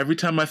 bruh. Every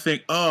time I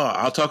think,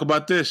 I'll talk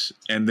about this.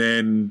 And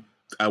then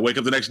I wake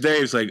up the next day.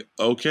 It's like,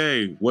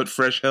 okay, what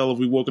fresh hell have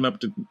we woken up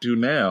to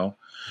now?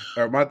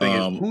 My thing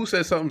is, who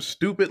said something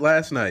stupid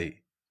last night?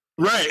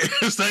 Right.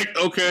 It's like,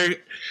 okay.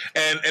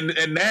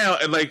 And now,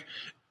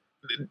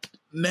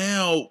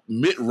 now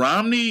Mitt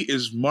Romney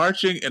is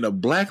marching in a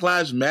Black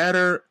Lives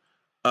Matter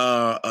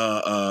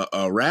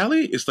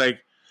rally. It's like,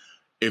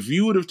 if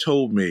you would have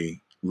told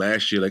me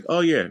last year, like,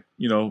 oh yeah,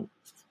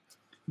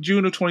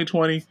 June of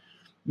 2020,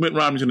 Mitt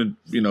Romney's going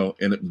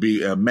to,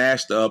 be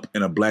masked up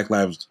in a Black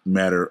Lives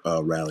Matter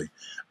rally,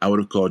 I would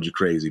have called you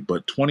crazy.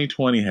 But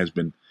 2020 has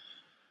been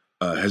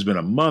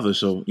a mother,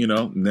 so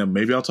then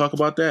maybe I'll talk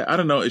about that. I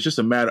don't know. It's just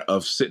a matter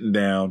of sitting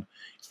down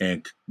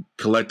and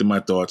collecting my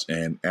thoughts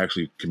and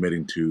actually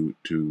committing to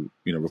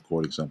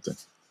recording something.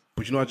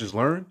 But I just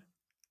learned?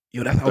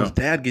 That's how his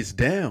dad gets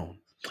down.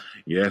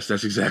 Yes,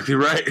 that's exactly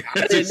right.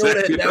 I didn't know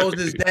that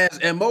was his dad's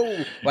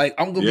MO. Like,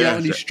 I'm going to be out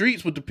in these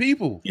streets with the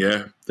people.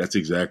 Yeah, that's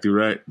exactly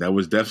right. That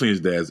was definitely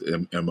his dad's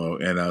MO.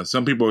 And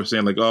some people are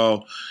saying like,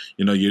 oh,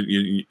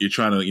 you're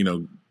trying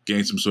to,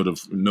 gain some sort of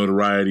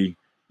notoriety,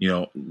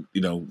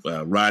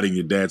 riding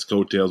your dad's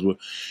coattails. Well,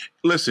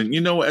 listen,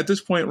 at this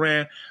point,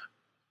 Rand,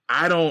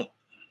 I don't,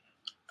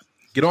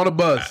 get on the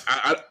bus.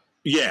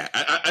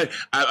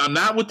 I'm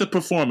not with the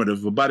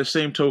performative, but by the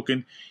same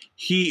token,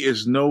 he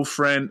is no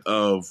friend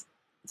of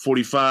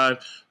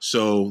 45.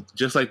 So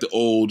just like the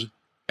old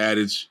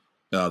adage,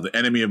 the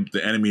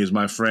enemy is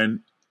my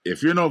friend.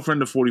 If you're no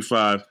friend of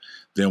 45,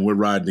 then we're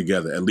riding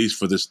together, at least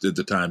for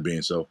the time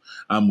being. So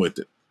I'm with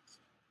it.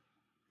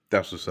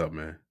 That's what's up,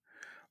 man.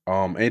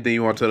 Anything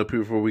you want to tell the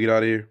people before we get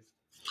out of here?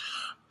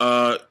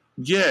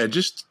 Yeah,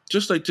 just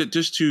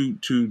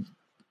to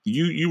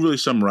you really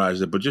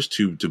summarized it, but just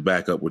to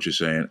back up what you're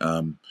saying,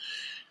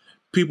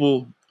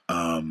 people,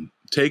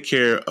 take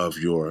care of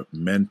your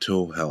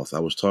mental health. I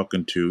was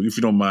talking to, if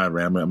you don't mind,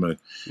 Ram, I'm gonna.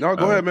 No,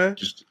 go ahead, man.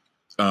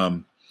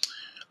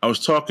 I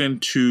was talking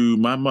to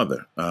my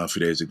mother a few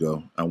days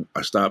ago.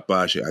 I stopped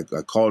by.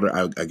 I called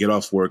her. I get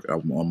off work.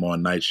 I'm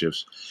on night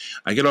shifts.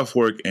 I get off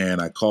work and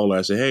I call her.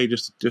 I say, hey,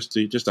 just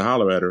to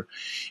holler at her,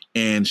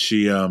 and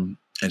she's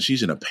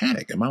in a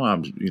panic. And my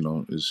mom,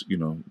 is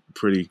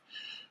pretty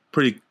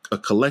a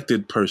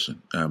collected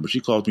person. But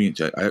she calls me.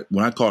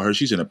 When I call her,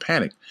 she's in a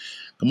panic.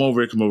 Come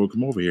over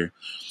here.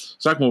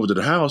 So I come over to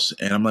the house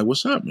and I'm like,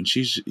 what's up? And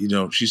she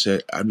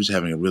said, I'm just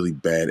having a really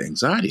bad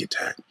anxiety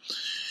attack.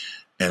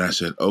 And I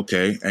said,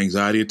 okay,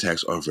 anxiety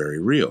attacks are very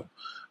real.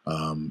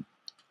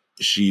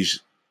 She's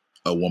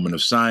a woman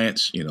of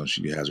science.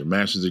 She has her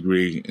master's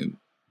degree in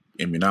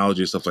immunology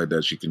and stuff like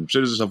that. She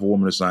considers herself a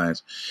woman of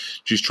science.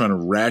 She's trying to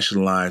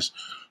rationalize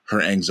her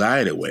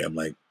anxiety away. I'm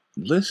like,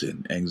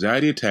 listen,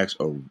 anxiety attacks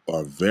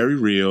are very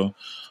real.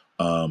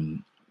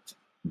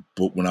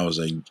 But when I was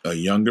a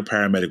younger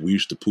paramedic, we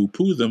used to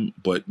poo-poo them.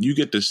 But you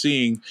get to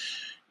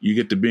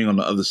being on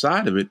the other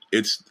side of it.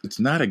 It's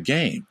not a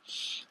game.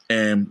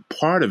 And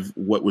part of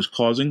what is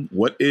causing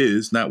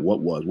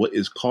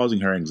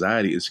her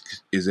anxiety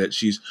is that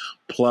she's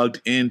plugged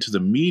into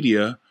the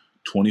media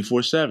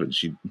 24/7.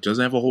 She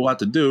doesn't have a whole lot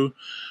to do.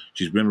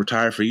 She's been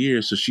retired for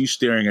years, so she's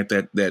staring at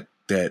that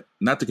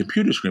not the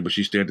computer screen, but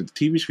she's staring at the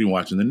TV screen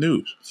watching the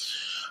news.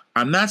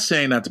 I'm not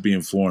saying not to be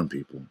informed,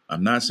 people.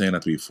 I'm not saying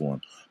not to be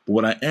informed. But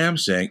what I am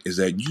saying is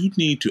that you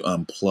need to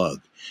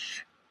unplug,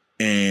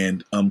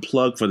 and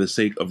unplug for the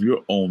sake of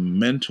your own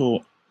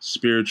mental,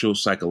 spiritual,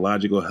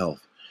 psychological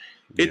health.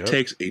 It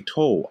takes a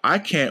toll. I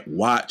can't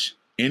watch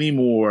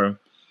anymore.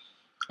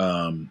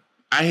 I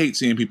hate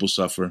seeing people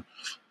suffer,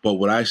 but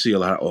what I see a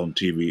lot on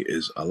TV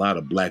is a lot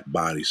of black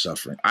bodies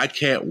suffering. I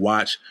can't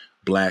watch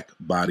black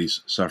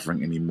bodies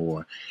suffering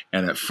anymore.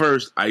 And at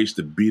first, I used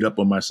to beat up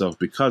on myself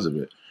because of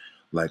it.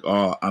 Like,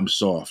 oh, I'm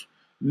soft.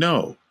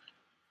 No.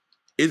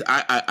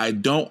 I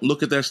don't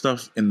look at that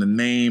stuff in the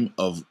name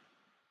of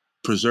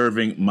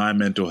preserving my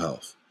mental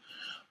health.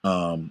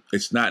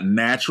 It's not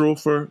natural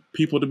for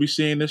people to be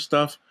seeing this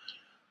stuff.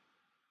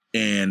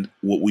 And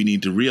what we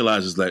need to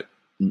realize is that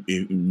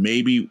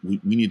maybe we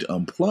need to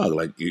unplug.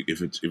 Like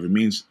if it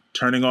means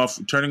turning off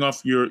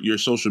your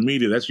social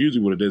media, that's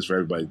usually what it is for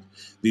everybody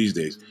these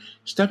days.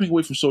 Stepping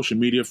away from social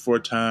media for a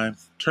time,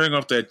 turning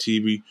off that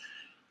TV,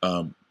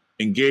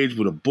 engage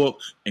with a book,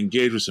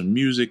 engage with some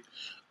music,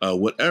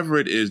 whatever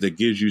it is that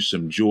gives you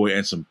some joy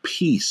and some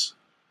peace.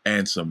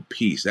 That's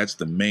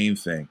the main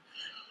thing.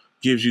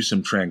 Gives you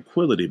some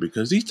tranquility,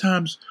 because these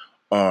times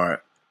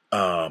are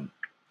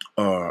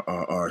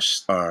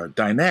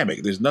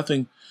dynamic. There's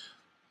nothing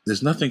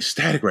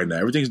static right now.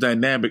 Everything's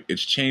dynamic.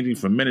 It's changing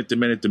from minute to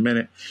minute to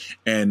minute.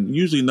 And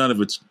usually none of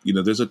it's,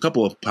 there's a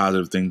couple of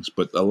positive things,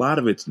 but a lot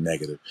of it's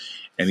negative.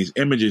 And these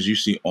images you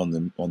see on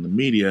the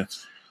media,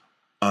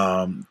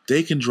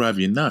 they can drive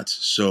you nuts.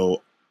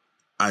 So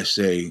I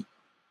say,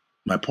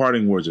 my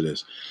parting words are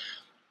this: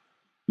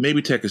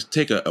 maybe take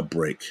a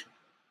break,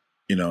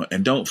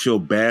 and don't feel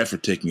bad for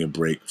taking a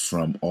break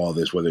from all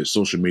this, whether it's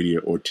social media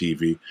or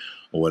TV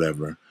or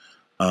whatever.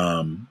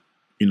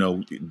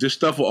 This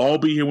stuff will all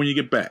be here when you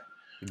get back.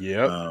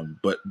 Yeah.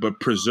 But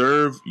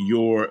preserve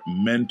your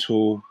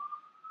mental.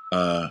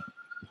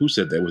 Who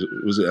said that?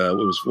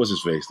 What's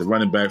his face? The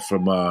running back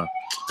from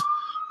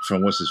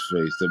what's his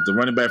face? The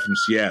running back from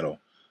Seattle,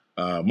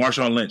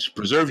 Marshawn Lynch.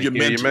 Preserve your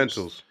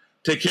mentals.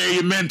 Take care of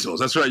your mentals.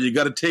 That's right. You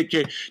got to take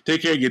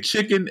care of your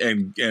chicken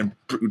and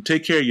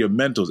take care of your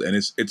mentals. And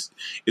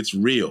it's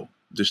real.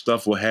 This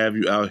stuff will have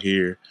you out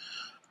here,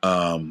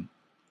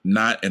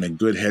 not in a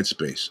good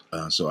headspace.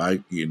 So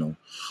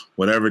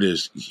whatever it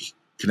is,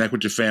 connect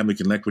with your family,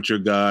 connect with your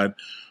God.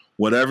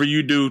 Whatever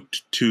you do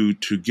to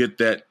get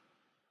that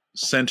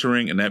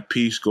centering and that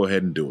peace, go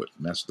ahead and do it.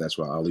 And that's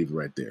why I'll leave it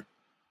right there.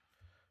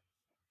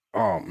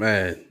 Oh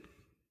man,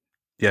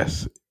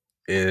 yes,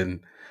 and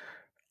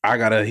I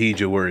gotta heed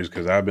your words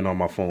because I've been on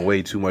my phone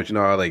way too much.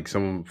 Like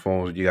some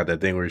phones, you got that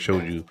thing where it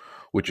shows you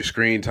what your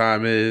screen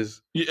time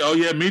is. Yeah, oh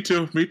yeah, me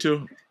too.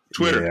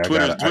 Twitter,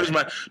 yeah,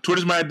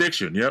 Twitter's my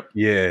addiction. Yep.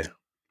 Yeah.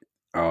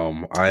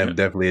 I am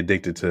definitely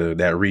addicted to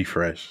that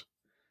refresh.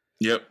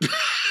 Yep.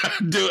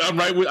 Dude,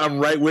 I'm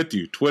right with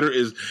you. Twitter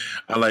is,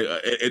 I like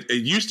it.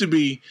 It used to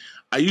be,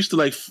 it used to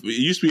be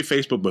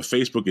Facebook, but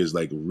Facebook is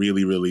like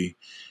really, really.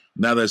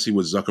 Now that I see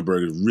what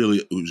Zuckerberg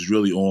was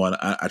really on,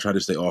 I try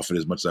to stay off it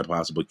as much as I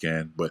possibly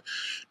can. But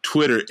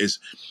Twitter it's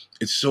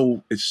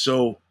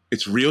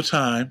real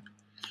time.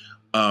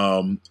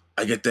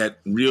 I get that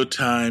real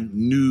time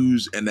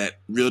news and that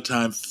real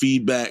time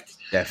feedback.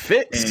 That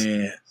fix.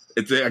 And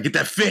I get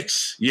that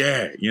fix.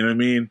 Yeah, you know what I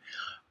mean?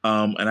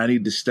 And I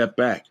need to step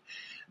back,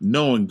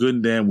 knowing good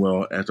and damn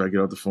well after I get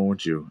off the phone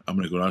with you, I'm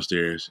going to go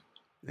downstairs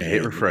and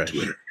hit refresh. I'm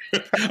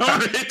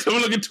going to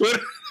look at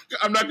Twitter.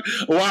 I'm not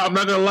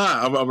gonna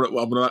lie. I'm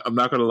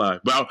not gonna lie,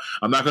 but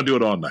I'm not gonna do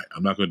it all night.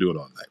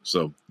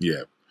 So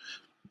yeah.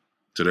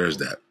 So there's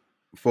that.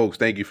 Folks,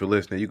 thank you for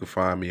listening. You can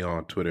find me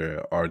on Twitter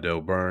at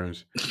Ardell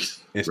Burns,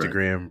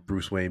 Instagram right.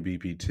 Bruce Wayne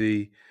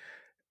BPT,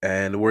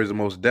 and the words of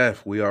Most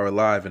Def. We are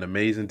alive in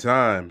amazing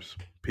times.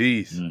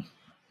 Peace.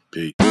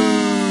 Peace.